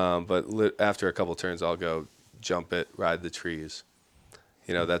 But after a couple turns, I'll go jump it, ride the trees.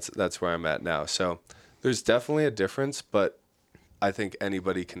 You know, that's where I'm at now. So there's definitely a difference, but I think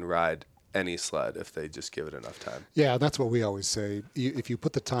anybody can ride any sled if they just give it enough time. Yeah, that's what we always say. If you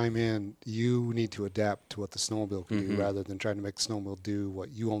put the time in, you need to adapt to what the snowmobile can do rather than trying to make the snowmobile do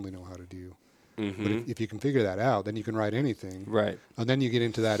what you only know how to do. But if you can figure that out, then you can ride anything. Right. And then you get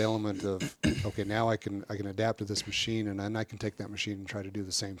into that element of, okay, now I can adapt to this machine, and then I can take that machine and try to do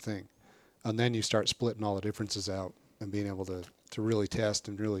the same thing. And then you start splitting all the differences out and being able to really test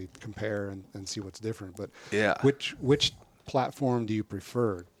and really compare and see what's different. But yeah, which platform do you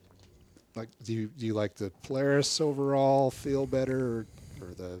prefer? Like, do you like the Polaris overall feel better,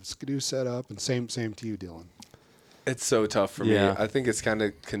 or the Skidoo setup? And same to you, Dylan. It's so tough for me. Yeah. I think it's kind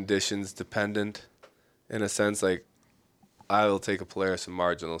of conditions dependent in a sense. Like, I will take a Polaris in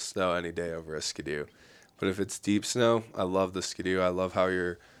marginal snow any day over a Skidoo. But if it's deep snow, I love the Skidoo. I love how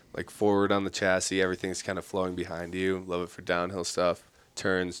you're like forward on the chassis. Everything's kind of flowing behind you. Love it for downhill stuff,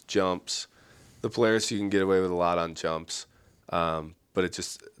 turns, jumps. The Polaris, you can get away with a lot on jumps. But it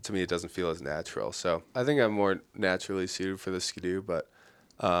just, to me, it doesn't feel as natural. So I think I'm more naturally suited for the Skidoo. But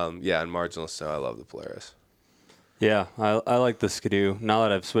yeah, in marginal snow, I love the Polaris. Yeah, I like the Skidoo. Now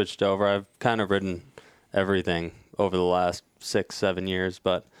that I've switched over, I've kind of ridden everything over the last 6-7 years.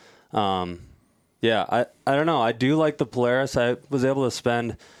 But yeah, I don't know. I do like the Polaris. I was able to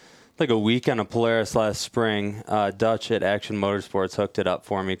spend like a week on a Polaris last spring. Dutch at Action Motorsports hooked it up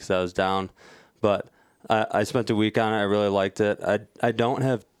for me because I was down. But I spent a week on it. I really liked it. I don't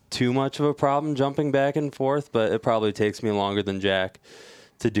have too much of a problem jumping back and forth, but it probably takes me longer than Jack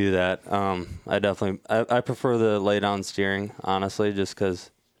to do that. I prefer the lay down steering, honestly, just because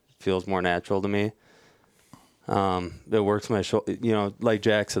it feels more natural to me. It works my shoulder, like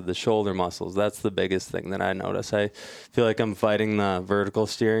Jack said, the shoulder muscles. That's the biggest thing that I notice. I feel like I'm fighting the vertical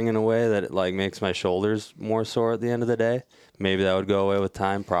steering in a way that it like makes my shoulders more sore at the end of the day. Maybe that would go away with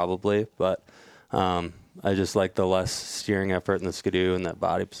time, probably, but I just like the less steering effort in the Skidoo and that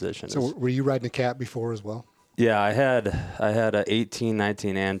body position. So were you riding a Cat before as well? Yeah, I had a 18,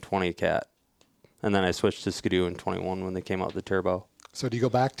 19, and 20 Cat, and then I switched to Skidoo in 21 when they came out with the turbo. So do you go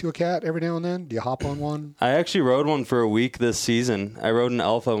back to a Cat every now and then? Do you hop on one? I actually rode one for a week this season. I rode an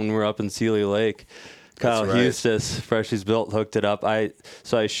Alpha when we were up in Sealy Lake. Kyle Hustis, Freshies Built, hooked it up.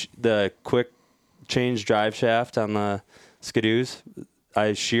 The quick change drive shaft on the Skidoos,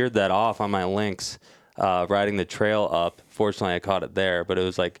 I sheared that off on my Lynx, riding the trail up. Fortunately, I caught it there, but it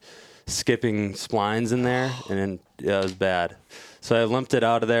was like skipping splines in there, and it was bad. So I limped it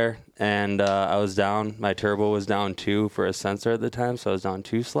out of there, and I was down. My turbo was down 2 for a sensor at the time, so I was down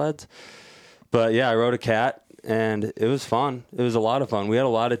 2 sleds. But yeah, I rode a Cat, and it was fun. It was a lot of fun. We had a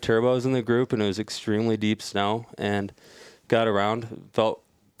lot of turbos in the group, and it was extremely deep snow, and got around. Felt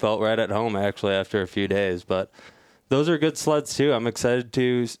right at home, actually, after a few days. But those are good sleds, too. I'm excited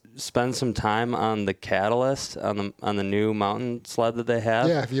to spend some time on the Catalyst, on the new mountain sled that they have.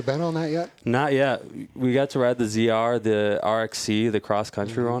 Yeah, have you been on that yet? Not yet. We got to ride the ZR, the RXC, the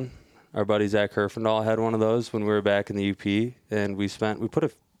cross-country one. Our buddy Zach Herfindahl had one of those when we were back in the UP, and we put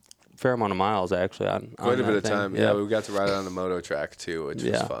a fair amount of miles, actually, on quite a bit of thing. time. Yeah, we got to ride it on the moto track, too, which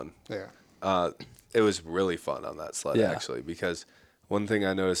was fun. Yeah. It was really fun on that sled, actually, because one thing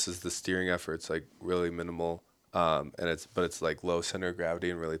I noticed is the steering effort's like really minimal. And it's like low center of gravity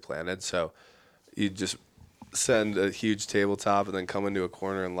and really planted. So you just send a huge tabletop and then come into a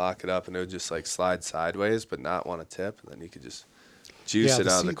corner and lock it up, and it would just like slide sideways but not want to tip, and then you could just juice it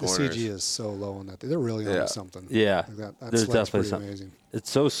out in the corners. The CG is so low on that. They're really on something. Yeah, that there's sled's definitely pretty amazing.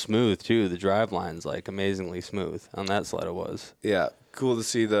 It's so smooth too. The drive line's like amazingly smooth on that sled. It was. Yeah, cool to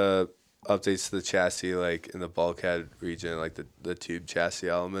see the updates to the chassis, like in the bulkhead region, like the tube chassis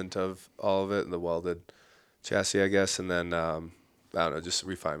element of all of it, and the welded chassis, I guess, and then I don't know, just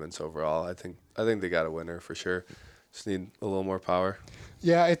refinements overall. I think they got a winner for sure. Just need a little more power.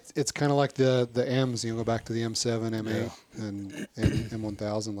 Yeah, it's kind of like the M's. You go back to the M7, M8, and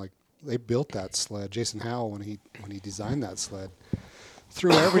M1000. Like, they built that sled. Jason Howell, when he designed that sled,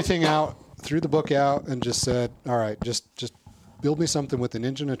 threw everything out, threw the book out, and just said, "All right, just build me something with an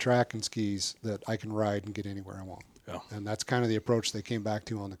engine, a track, and skis that I can ride and get anywhere I want." Yeah. And that's kind of the approach they came back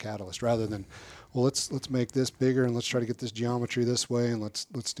to on the Catalyst, rather than, well, let's make this bigger and let's try to get this geometry this way, and let's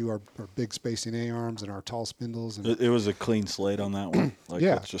do our big spacing A-arms and our tall spindles. And It was a clean slate on that one. Like,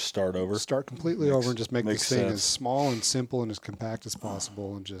 Yeah. let's just start over. start completely over and just make makes this thing sense. as small and simple and as compact as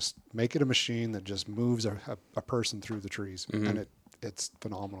possible, and just make it a machine that just moves a person through the trees. And it's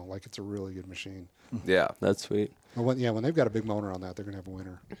phenomenal. Like, it's a really good machine. Yeah. That's sweet. Well, when they've got a big motor on that, they're going to have a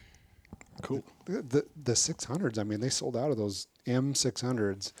winner. Cool. The 600s, I mean, they sold out of those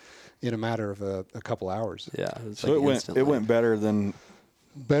M600s in a matter of a couple hours. Yeah. It was So it went better than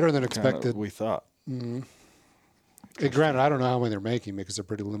Better than kinda expected. we thought. Granted, I don't know how many they're making because they're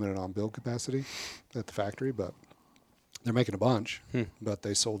pretty limited on build capacity at the factory, but they're making a bunch. But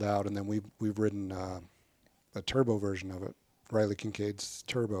they sold out, and then we've ridden a turbo version of it, Riley Kincaid's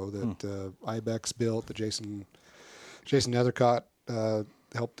turbo that Ibex built, that Jason Nethercott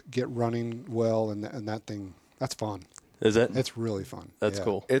helped get running well, and that thing, that's fun. Is it? It's really fun. That's Yeah.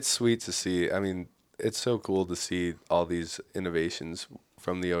 cool. It's sweet to see. I mean, it's so cool to see all these innovations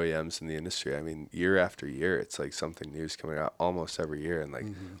from the OEMs in the industry. I mean, year after year, it's like something new is coming out almost every year. And like,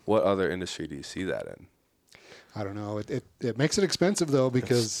 what other industry do you see that in? I don't know. It makes it expensive though,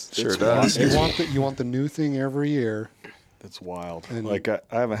 because Sure does. you want the new thing every year. That's wild. And- Like, I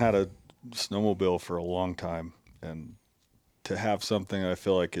haven't had a snowmobile for a long time, and to have something I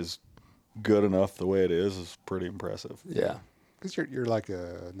feel like is good enough the way it is pretty impressive. Yeah. Because you're like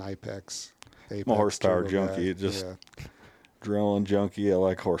an Apex I'm a horsepower turbo guy. junkie. It just Yeah. adrenaline junkie. I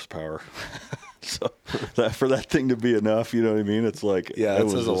like horsepower. So for that thing to be enough, you know what I mean? It's like, Yeah, it that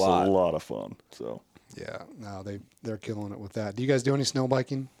was says just a lot. a lot of fun. So Yeah, no, they're killing it with that. Do you guys do any snow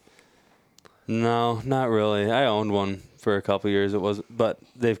biking? No, not really. I owned one for a couple years. But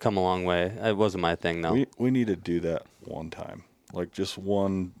they've come a long way. It wasn't my thing though. we need to do that one time, like just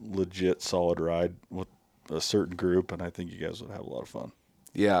one legit solid ride with a certain group, and I think you guys would have a lot of fun.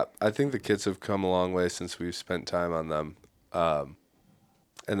 Yeah, I think the kids have come a long way since we've spent time on them.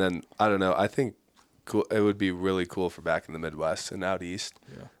 And then, I don't know, I think it would be really cool for back in the Midwest and out east,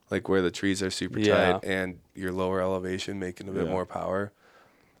 like where the trees are super Yeah. tight and your lower elevation making a bit Yeah. more power.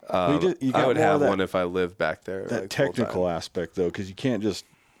 You got I would more of have that- one if I lived back there. That like, full technical time. aspect, though, because you can't just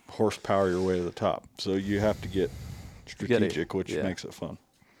horsepower your way to the top. So you have to get strategic, which yeah. makes it fun.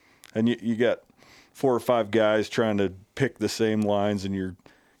 And you got 4 or 5 guys trying to pick the same lines, and you're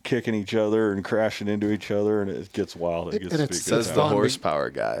kicking each other and crashing into each other, and it gets wild. It gets And to it's- be a good Says time. the fun. horsepower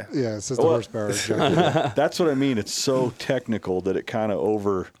guy. Yeah, it's just the Well- horsepower junkie. That's what I mean. It's so technical that it kind of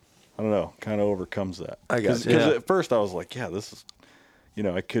overcomes that. I got Because you. Yeah. at first I was like, yeah, this is,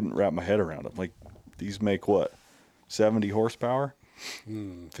 I couldn't wrap my head around it. Like, these make what, 70 horsepower?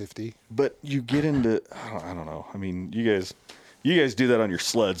 50. But you get into, I don't know. I mean, you guys do that on your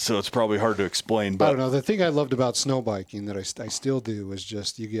sled, so it's probably hard to explain. I But don't know. The thing I loved about snow biking that I still do is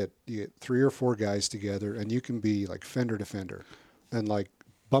just you get 3 or 4 guys together, and you can be like fender to fender, and like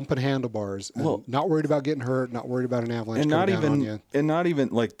bumping handlebars, and Well- not worried about getting hurt, not worried about an avalanche and coming down on you. not even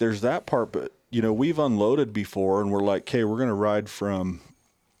like there's that part. But we've unloaded before, and we're like, okay, we're gonna ride from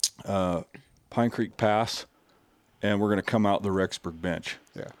Pine Creek Pass, and we're gonna come out the Rexburg bench.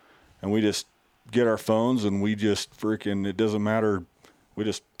 Yeah. And we just get our phones, and we just freaking, it doesn't matter. We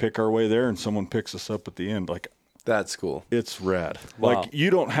just pick our way there, and someone picks us up at the end. Like, That's cool. it's rad. Wow. Like, you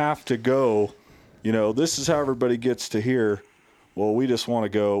don't have to go, this is how everybody gets to here. Well, we just want to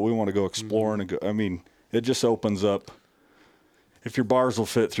go. We want to go exploring and go. I mean, it just opens up. If your bars will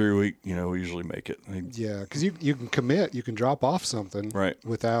fit through, we usually make it. Yeah, because you can commit, you can drop off something Right.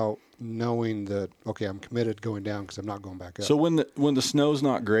 without knowing that, okay, I'm committed going down because I'm not going back up. So when the snow's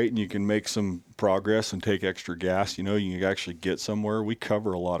not great and you can make some progress and take extra gas, you can actually get somewhere. We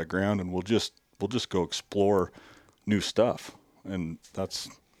cover a lot of ground, and we'll just go explore new stuff, and that's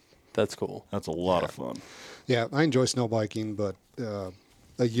cool. a lot of fun. Yeah, I enjoy snow biking, but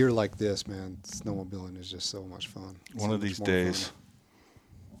a year like this, man, snowmobiling is just so much fun. One So of much these more days, fun.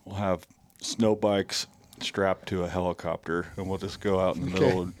 we'll have snow bikes strapped to a helicopter, and we'll just go out in the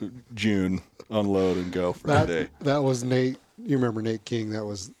middle of June, unload, and go for the day. That was Nate. You remember Nate King? That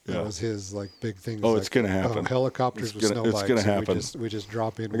was Yeah. his like big thing. Oh, was it's like, gonna happen. Helicopters It's with gonna- snow it's bikes. gonna and happen. We just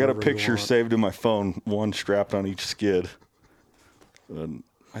drop in. I got a wherever we picture want. saved in my phone, one strapped on each skid. And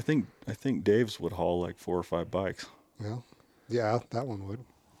I think Dave's would haul like 4 or 5 bikes. Well, yeah, that one would.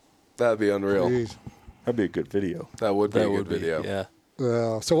 That'd be unreal. Jeez. That'd be a good video. That would be That a would good be, video. yeah.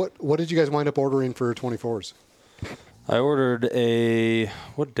 So what did you guys wind up ordering for 24s? I ordered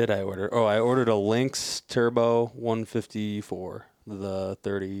what did I order? Oh, I ordered a Lynx Turbo 154, the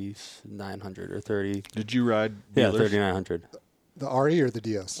 3900 or 30. Did you ride Yeah, dealers? 3900. The RE or the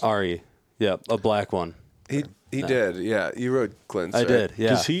DS? RE. Yep, a black one. He did, yeah. You rode Clint's, I right? did,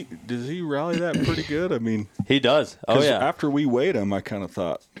 yeah. Does he rally that pretty good? I mean, He does. Oh, 'cause yeah. after we weighed him, I kind of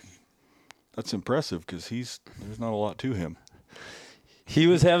thought that's impressive because there's not a lot to him. He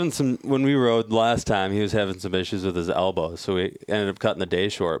was having when we rode last time, he was having some issues with his elbow, so we ended up cutting the day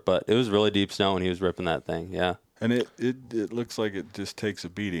short. But it was really deep snow and he was ripping that thing, yeah. And it looks like it just takes a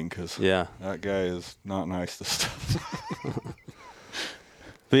beating because that guy is not nice to stuff.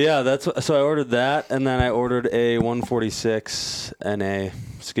 But yeah, so I ordered that, and then I ordered a 146 and a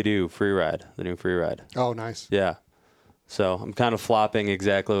Skidoo Freeride, the new Freeride. Oh, nice. Yeah. So I'm kind of flopping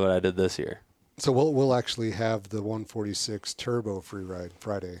exactly what I did this year. So we'll actually have the 146 Turbo Freeride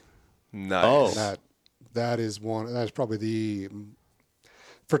Friday. Nice. Oh. That is probably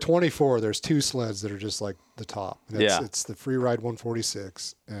for 24. There's 2 sleds that are just like the top. And it's the Freeride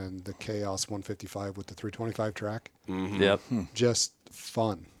 146 and the Chaos 155 with the 325 track. Mm-hmm. Yep. Just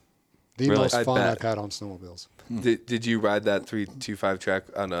fun. The Really? most I fun bet. I've had on snowmobiles. Did you ride that 325 track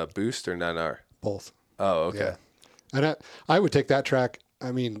on a boost or 9R? Both. Oh, okay. Yeah. And I would take that track.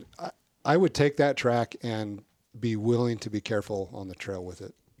 I mean, I would take that track and be willing to be careful on the trail with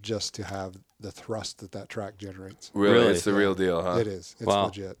it just to have the thrust that track generates. Really? It's the real deal, huh? It is. It's Wow.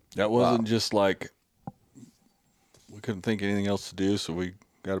 legit. That wasn't just like we couldn't think of anything else to do, so we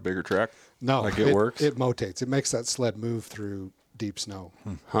got a bigger track. No, Like it works? It motates. It makes that sled move through deep snow.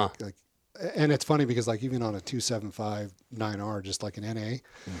 Huh. And it's funny because like even on a 275 9R, just like an NA,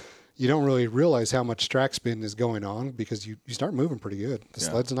 you don't really realize how much track spin is going on because you start moving pretty good. The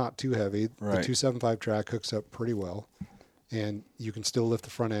sled's not too heavy. Right. The 275 track hooks up pretty well, and you can still lift the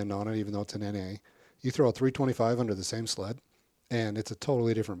front end on it even though it's an NA. You throw a 325 under the same sled, and it's a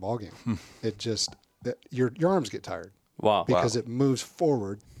totally different ballgame. It just your arms get tired. Wow. Because it moves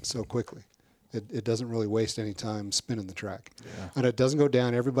forward so quickly. It doesn't really waste any time spinning the track. Yeah. And it doesn't go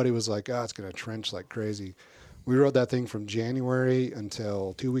down. Everybody was like, it's going to trench like crazy. We rode that thing from January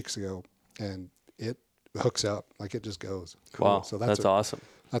until 2 weeks ago, and it hooks up. Like it just goes. Cool. Wow. So that's awesome.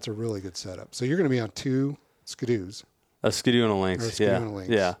 That's a really good setup. So you're going to be on 2 Skidoos. A Skidoo and a Lynx. Or a Skidoo and a Lynx.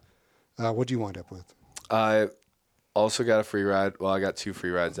 Yeah. What do you wind up with? I also got a free ride. Well, I got 2 free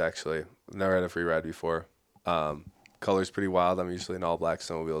rides, actually. Never had a free ride before. Color's pretty wild. I'm usually an all-black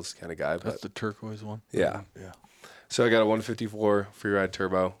snowmobiles kind of guy. But That's the turquoise one? yeah. Yeah. So I got a 154 free ride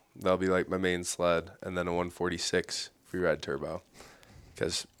turbo. That'll be like my main sled. And then a 146 free ride turbo.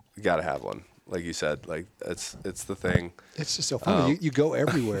 Because you got to have one. Like you said, like it's the thing. It's just so funny. You go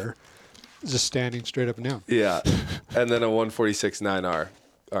everywhere just standing straight up and down. Yeah. And then a 146 9R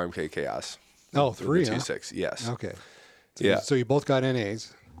RMK Chaos. Oh, 3, the huh? 2.6, yes. Okay. Yeah. So you both got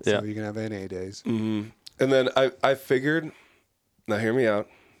NAs. So Yeah. you can have NA days. Mm-hmm. And then I figured, now hear me out,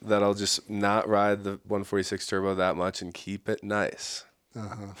 that I'll just not ride the 146 turbo that much and keep it nice.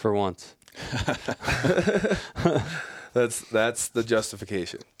 For once. That's the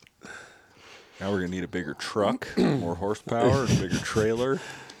justification. Now we're going to need a bigger truck, more horsepower, a bigger trailer.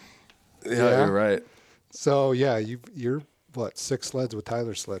 Yeah, you're right. So yeah, you're what 6 sleds with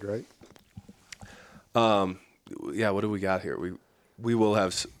Tyler's sled, right? Yeah, what do we got here? We will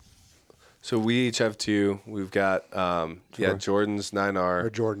have. So we each have 2. We've got Jordan's 9R. Or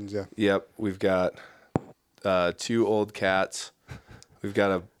Jordan's, yeah. Yep, we've got 2 old cats. We've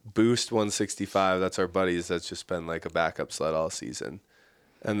got a Boost 165. That's our buddy's. That's just been like a backup sled all season.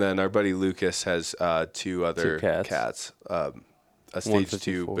 And then our buddy Lucas has 2 other cats. A stage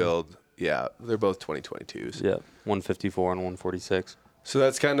 2 build. Yeah, they're both 2022s. Yeah. 154 and 146. So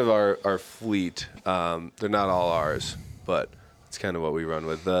that's kind of our fleet. They're not all ours, but it's kind of what we run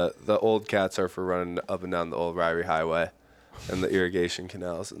with. The old cats are for running up and down the old Ryrie Highway and the irrigation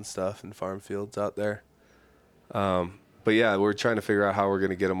canals and stuff and farm fields out there. But yeah, we're trying to figure out how we're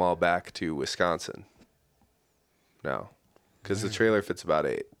going to get them all back to Wisconsin now, because the trailer fits about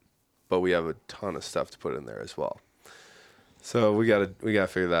 8, but we have a ton of stuff to put in there as well. So we gotta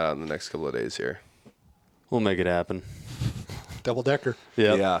figure that out in the next couple of days here. We'll make it happen. Double decker.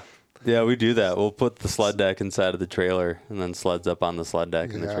 Yep. Yeah. Yeah, we do that. We'll put the sled deck inside of the trailer and then sleds up on the sled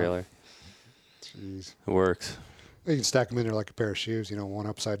deck in the Yeah. trailer. Jeez. It works. You can stack them in there like a pair of shoes, one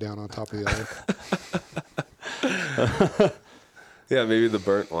upside down on top of the other. Yeah, maybe the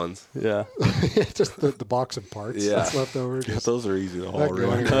burnt ones. Yeah. Just the box of parts that's left over. Yeah, Just those are easy to haul not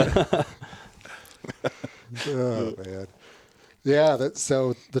going around. anywhere. Oh, man. Yeah,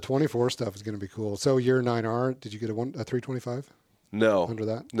 so the 24 stuff is going to be cool. So your 9R, did you get a 325 No. under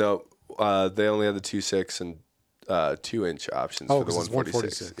that? No. They only had the 2.6 and 2-inch options Oh, for the because it's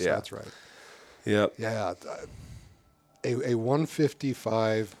 146. 146. Yeah. That's right. Yep. Yeah. A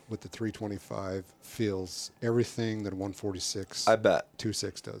 155 with the 325 feels everything that a 146 I bet.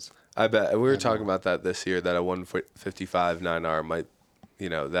 2.6 does. I bet we were talking about that this year, that a 155 9R might,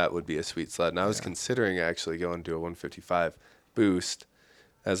 that would be a sweet sled. And I was considering actually going to a 155 boost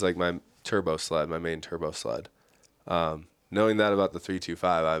as like my turbo sled, my main turbo sled. Knowing that about the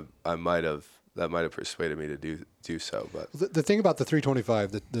 325, that might have persuaded me to do so. But the thing about the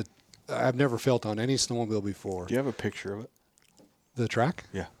 325 that I've never felt on any snowmobile before. Do you have a picture of it? The track?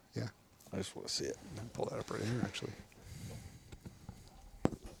 Yeah. Yeah. I just want to see it. Pull that up right here, actually.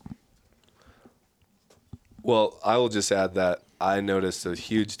 Well, I will just add that I noticed a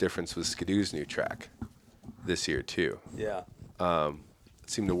huge difference with Skidoo's new track this year too. Yeah. It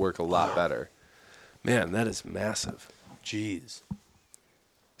seemed to work a lot better. Man, that is massive. Jeez.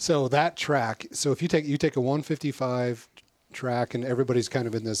 So that track, so if you take a 155 track, and everybody's kind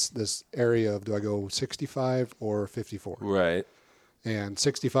of in this area of, do I go 65 or 54? Right. And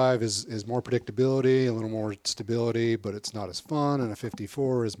 65 is more predictability, a little more stability, but it's not as fun. And a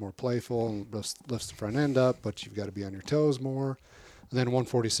 54 is more playful and lifts the front end up, but you've got to be on your toes more. And then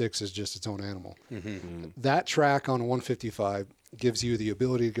 146 is just its own animal. Mm-hmm. That track on a 155 gives you the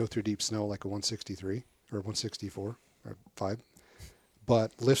ability to go through deep snow like a 163 or 164 or 5,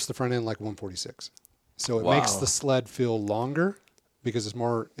 but lifts the front end like 146. So it makes the sled feel longer because it's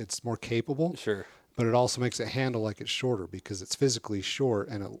more capable. Sure. But it also makes it handle like it's shorter because it's physically short,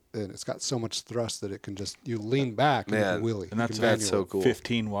 and it's got so much thrust that it can just, you lean back and you can wheelie. And that's so cool.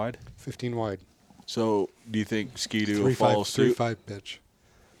 15 wide? 15 wide. So do you think Ski-Doo will follow suit? 3.5 pitch.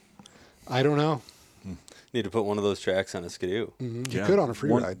 I don't know. Need to put one of those tracks on a Skidoo. Mm-hmm. You could on a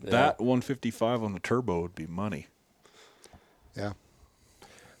free ride. That 155 on the turbo would be money. Yeah.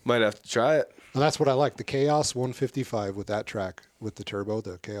 Might have to try it. And that's what I like. The Chaos 155 with that track, with the turbo,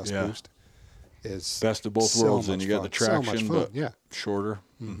 the Chaos Boost, is best of both so worlds. much And you got fun. the traction, so much fun. but yeah. shorter.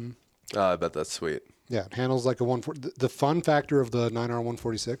 Mm-hmm. I bet that's sweet. Yeah, it handles like a 140. The fun factor of the 9R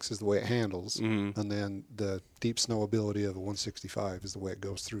 146 is the way it handles, and then the deep snow ability of a 165 is the way it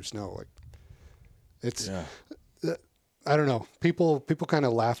goes through snow. Like, it's, I don't know. People kind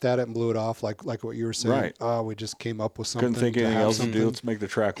of laughed at it and blew it off, like what you were saying. Right. Oh, we just came up with something. Couldn't think anything else to do. Let's make the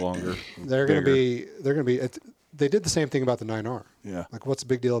track longer. They're gonna be. They did the same thing about the 9R. Yeah. Like, what's the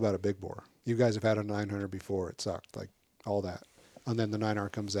big deal about a big bore? You guys have had a 900 before. It sucked. Like, all that. And then the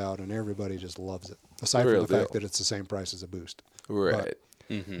 9R comes out, and everybody just loves it. Aside from the fact that it's the same price as a Boost. Right.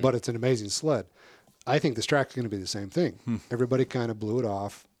 But it's an amazing sled. I think this track's going to be the same thing. Everybody kind of blew it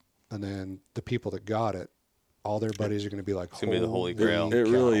off, and then the people that got it, all their buddies are going to be like, it's going to be the holy grail. It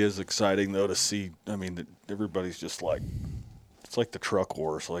really is exciting, though, to see. I mean, everybody's just like, it's like the truck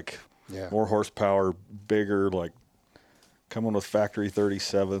wars. Like, more horsepower, bigger, like coming with factory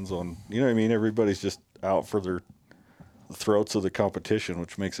 37s on, you know what I mean? Everybody's just out for the throats of the competition,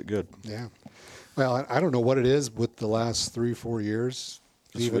 which makes it good. Yeah. Well, I don't know what it is with the last 3-4 years.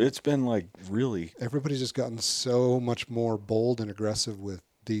 It's been like really. Everybody's just gotten so much more bold and aggressive with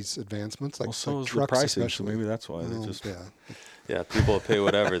these advancements. Like, so like is trucks, the pricing, especially. So maybe that's why they just. Yeah, people will pay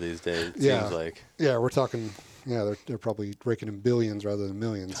whatever these days. It seems like. Yeah, we're talking. Yeah, they're probably raking in billions rather than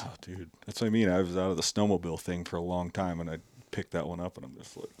millions. Oh, dude, that's what I mean. I was out of the snowmobile thing for a long time, and I picked that one up, and I'm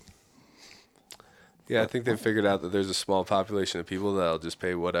just like. Yeah, I think they figured out that there's a small population of people that'll just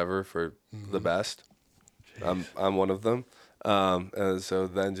pay whatever for the best. I'm one of them, and so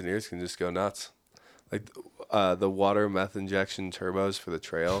the engineers can just go nuts. Like the water meth injection turbos for the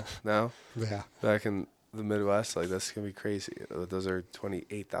trail now. Yeah. Back in the Midwest, like that's gonna be crazy. Those are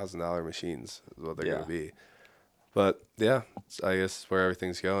 $28,000 machines. Is what they're gonna be. But yeah, I guess where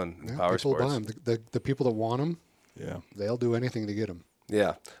everything's going. Yeah, power people sports. buy them. The people that want them, they'll do anything to get them.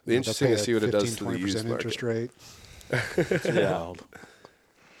 Yeah, be interesting to see what it does to the used 20% interest market. rate. Wild.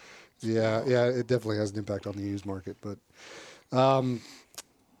 Yeah, it definitely has an impact on the used market. But, and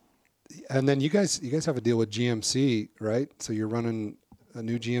then you guys have a deal with GMC, right? So you're running a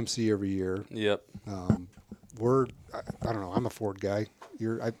new GMC every year. Yep. I don't know. I'm a Ford guy.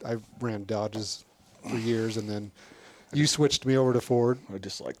 I ran Dodges for years, and then you switched me over to Ford. I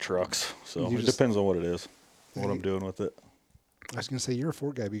just like trucks, so You it just- depends on what it is, what I'm doing with it. I was gonna say you're a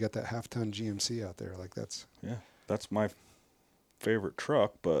Ford guy, but you got that half-ton GMC out there. Like that's my favorite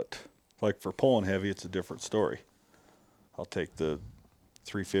truck, but like for pulling heavy, it's a different story. I'll take the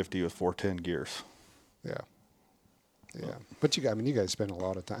 350 with 410 gears. yeah. But you guys spend a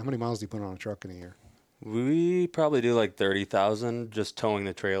lot of time. How many miles do you put on a truck in a year? We probably do like 30,000 just towing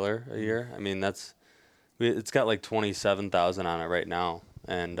the trailer a year. I mean, it's got like 27,000 on it right now,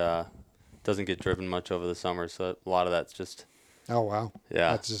 and doesn't get driven much over the summer. So a lot of that's just. Oh wow.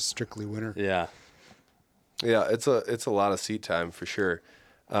 Yeah. That's just strictly winter. Yeah. Yeah, it's a lot of seat time for sure.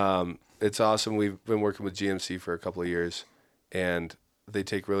 It's awesome. We've been working with GMC for a couple of years, and they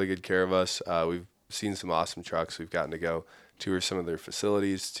take really good care of us. We've seen some awesome trucks. We've gotten to go tour some of their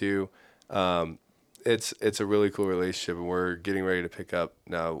facilities too. It's a really cool relationship, and we're getting ready to pick up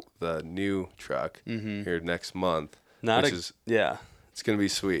now the new truck here next month. It's going to be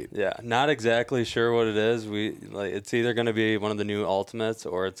sweet. Yeah, not exactly sure what it is. It's either going to be one of the new Ultimates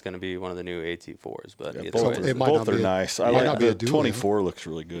or it's going to be one of the new AT4s. But both are nice. I like the 24 looks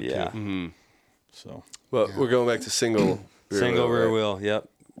really good too. Mm-hmm. So, we're going back to single rear wheel. Yep.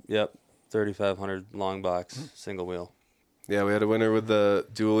 3,500 long box single wheel. Yeah, we had a winner with the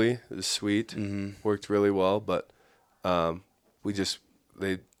dually. It was sweet. Worked really well, but they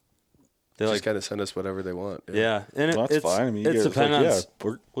just kind of send us whatever they want. Yeah, and that's fine. I mean, it depends.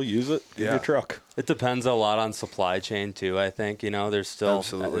 We'll use it. Give your truck. It depends a lot on supply chain too. I think there's still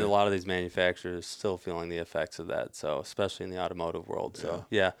a lot of these manufacturers still feeling the effects of that. So especially in the automotive world. So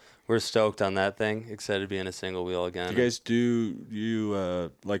we're stoked on that thing. Excited to be in a single wheel again. Do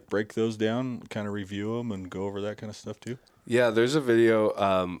you like break those down, kind of review them, and go over that kind of stuff too? Yeah, there's a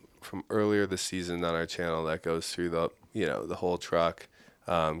video from earlier this season on our channel that goes through the whole truck.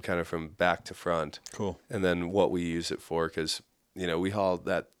 Kind of from back to front. Cool. And then what we use it for, because, we hauled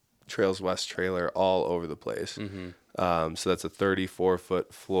that Trails West trailer all over the place. So that's a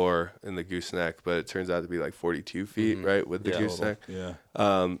 34-foot floor in the gooseneck, but it turns out to be like 42 feet, right, with the gooseneck. Yeah.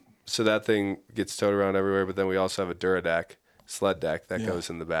 So that thing gets towed around everywhere, but then we also have a Duradeck sled deck that goes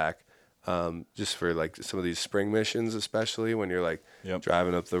in the back. Just for like some of these spring missions, especially when you're like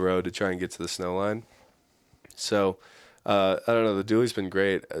driving up the road to try and get to the snow line. So I don't know. The dually's been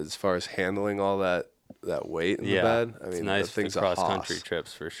great as far as handling all that weight in the bed. I mean, it's nice for cross country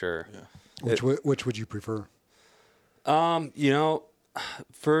trips for sure. Yeah. Which would you prefer?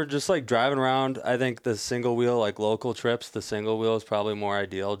 For just like driving around, I think the single wheel, like local trips, the single wheel is probably more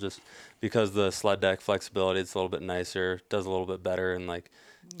ideal, just because the sled deck flexibility, it's a little bit nicer, does a little bit better in like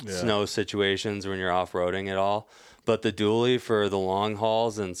snow situations when you're off-roading at all. But the dually for the long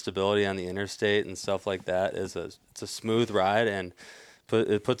hauls and stability on the interstate and stuff like that it's a smooth ride, and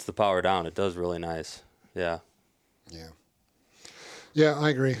it puts the power down. It does really nice. Yeah. Yeah, I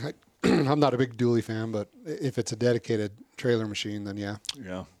agree. I'm not a big dually fan, but if it's a dedicated trailer machine, then yeah.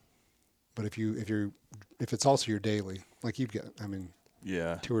 But if it's also your daily, like you've got, 2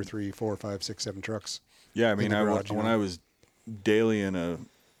 or 3, 4, 5, 6, 7 trucks. Yeah, I mean, when I was daily in a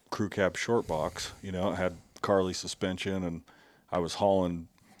crew cab short box, it had Carly suspension, and I was hauling.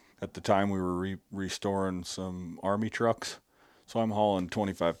 At the time, we were restoring some Army trucks, so I'm hauling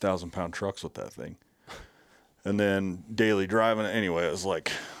 25,000-pound trucks with that thing. And then daily driving. Anyway, it was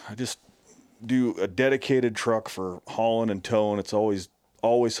like I just do a dedicated truck for hauling and towing. It's always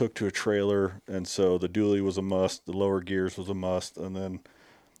hooked to a trailer, and so the dually was a must. The lower gears was a must, and then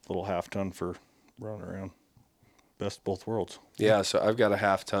a little half ton for running around. Best of both worlds. Yeah, so I've got a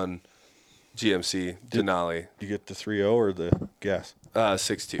half ton GMC Denali. You get the 3.0 or the gas?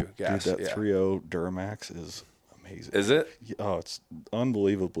 6.2 gas. Dude, that 3.0 Duramax is amazing. Is it? Oh, it's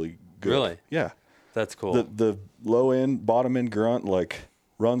unbelievably good. Really? Yeah. That's cool. The low end, bottom end grunt, like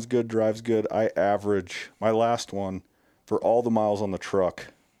runs good, drives good. I average my last one for all the miles on the truck.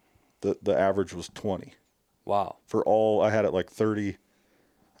 The average was 20. Wow. I had it like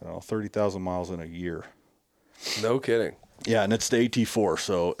 30,000 miles in a year. No kidding. Yeah, and it's the AT4,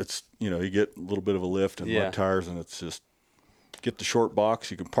 so it's, you get a little bit of a lift and mud tires, and it's just get the short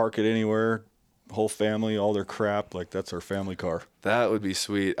box. You can park it anywhere. Whole family, all their crap. Like, that's our family car. That would be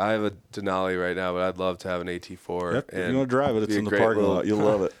sweet. I have a Denali right now, but I'd love to have an AT4. Yep. If you want to drive it, it's in the parking lot. You'll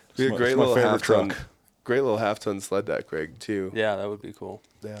love it. Be a great little half ton sled deck rig too. Yeah, that would be cool.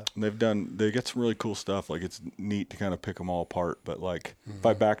 Yeah. And they get some really cool stuff. Like, it's neat to kind of pick them all apart. But like, if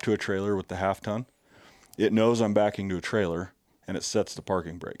I back to a trailer with the half ton, it knows I'm backing to a trailer, and it sets the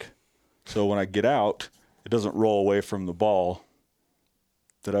parking brake. So when I get out, it doesn't roll away from the ball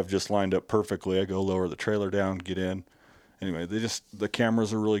that I've just lined up perfectly. I go lower the trailer down, get in. Anyway, the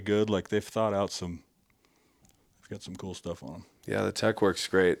cameras are really good. Like, they've got some cool stuff on them. Yeah, the tech works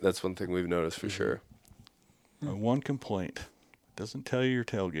great. That's one thing we've noticed for sure. One complaint: it doesn't tell you your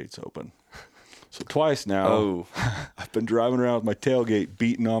tailgate's open. So twice now, I've been driving around with my tailgate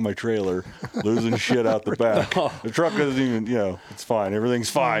beating on my trailer, losing shit out the back. The truck doesn't even, it's fine. Everything's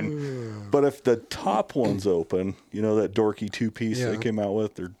fine. But if the top one's open, that dorky 2-piece they came out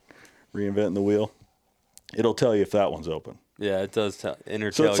with, they're reinventing the wheel, it'll tell you if that one's open. Yeah, it does tell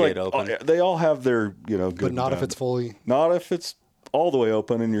inner so tailgate open. They all have their, good. But not if it's fully. Not if it's all the way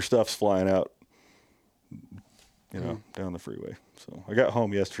open and your stuff's flying out, down the freeway. So I got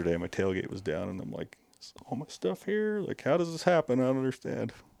home yesterday, my tailgate was down, and I'm like, is all my stuff here? Like, how does this happen? I don't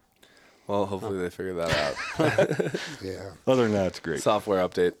understand. Well, hopefully they figure that out. Yeah. Other than that, it's great. Software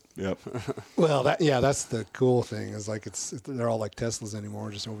update. Yep. Well, that's the cool thing is like they're all like Teslas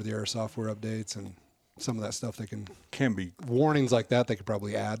anymore, just over the air software updates and some of that stuff they Can be. warnings like that they could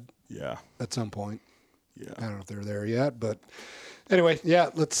probably add Yeah. at some point. Yeah. I don't know if they're there yet, but anyway,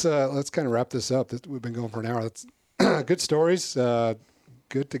 yeah, let's kind of wrap this up. We've been going for an hour. That's good stories.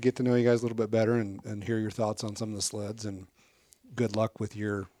 Good to get to know you guys a little bit better and hear your thoughts on some of the sleds, and good luck with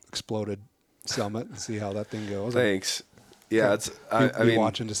your exploded summit and see how that thing goes. Thanks. Yeah, I mean,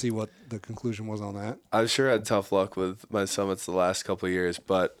 watching to see what the conclusion was on that. I've sure had tough luck with my summits the last couple of years,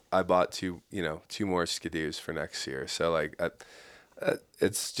 but I bought two more Ski-Doos for next year. So like,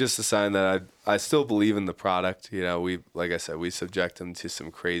 it's just a sign that I still believe in the product. You know, like I said, we subject them to some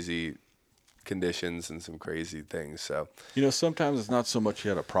crazy conditions and some crazy things. So sometimes it's not so much you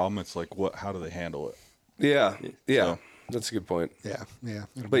had a problem. It's like how do they handle it? Yeah. So. That's a good point. Yeah.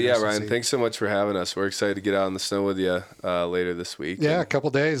 But yeah, Ryan, thanks so much for having us. We're excited to get out in the snow with you later this week. Yeah, a couple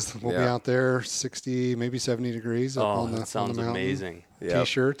days. We'll be out there 60, maybe 70 degrees up on the that sounds on the mountain. amazing.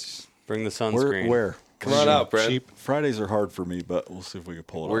 T-shirts. Bring the sunscreen. Where? Come on out, Brent. Cheap. Fridays are hard for me, but we'll see if we can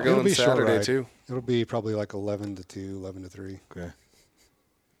pull it We're off. going It'll be a short Saturday ride. too. It'll be probably like 11 to 2, 11 to 3, Okay.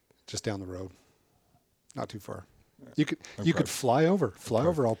 just down the road. Not too far. You could fly over.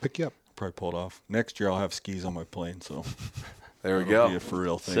 I'll pick you up. Probably pull it off. Next year I'll have skis on my plane, so There we it'll go. be a for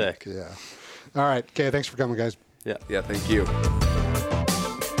real thing. Sick. Yeah. All right. Okay. Thanks for coming, guys. Yeah. Yeah, thank you.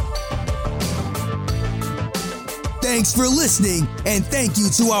 Thanks for listening, and thank you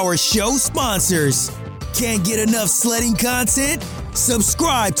to our show sponsors. Can't get enough sledding content?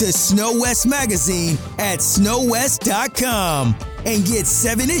 Subscribe to Snow West Magazine at snowwest.com and get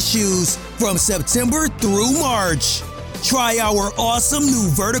 7 issues from September through March. Try our awesome new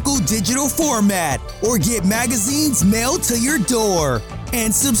vertical digital format or get magazines mailed to your door.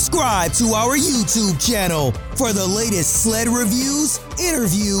 And subscribe to our YouTube channel for the latest sled reviews,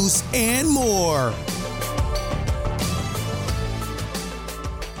 interviews, and more.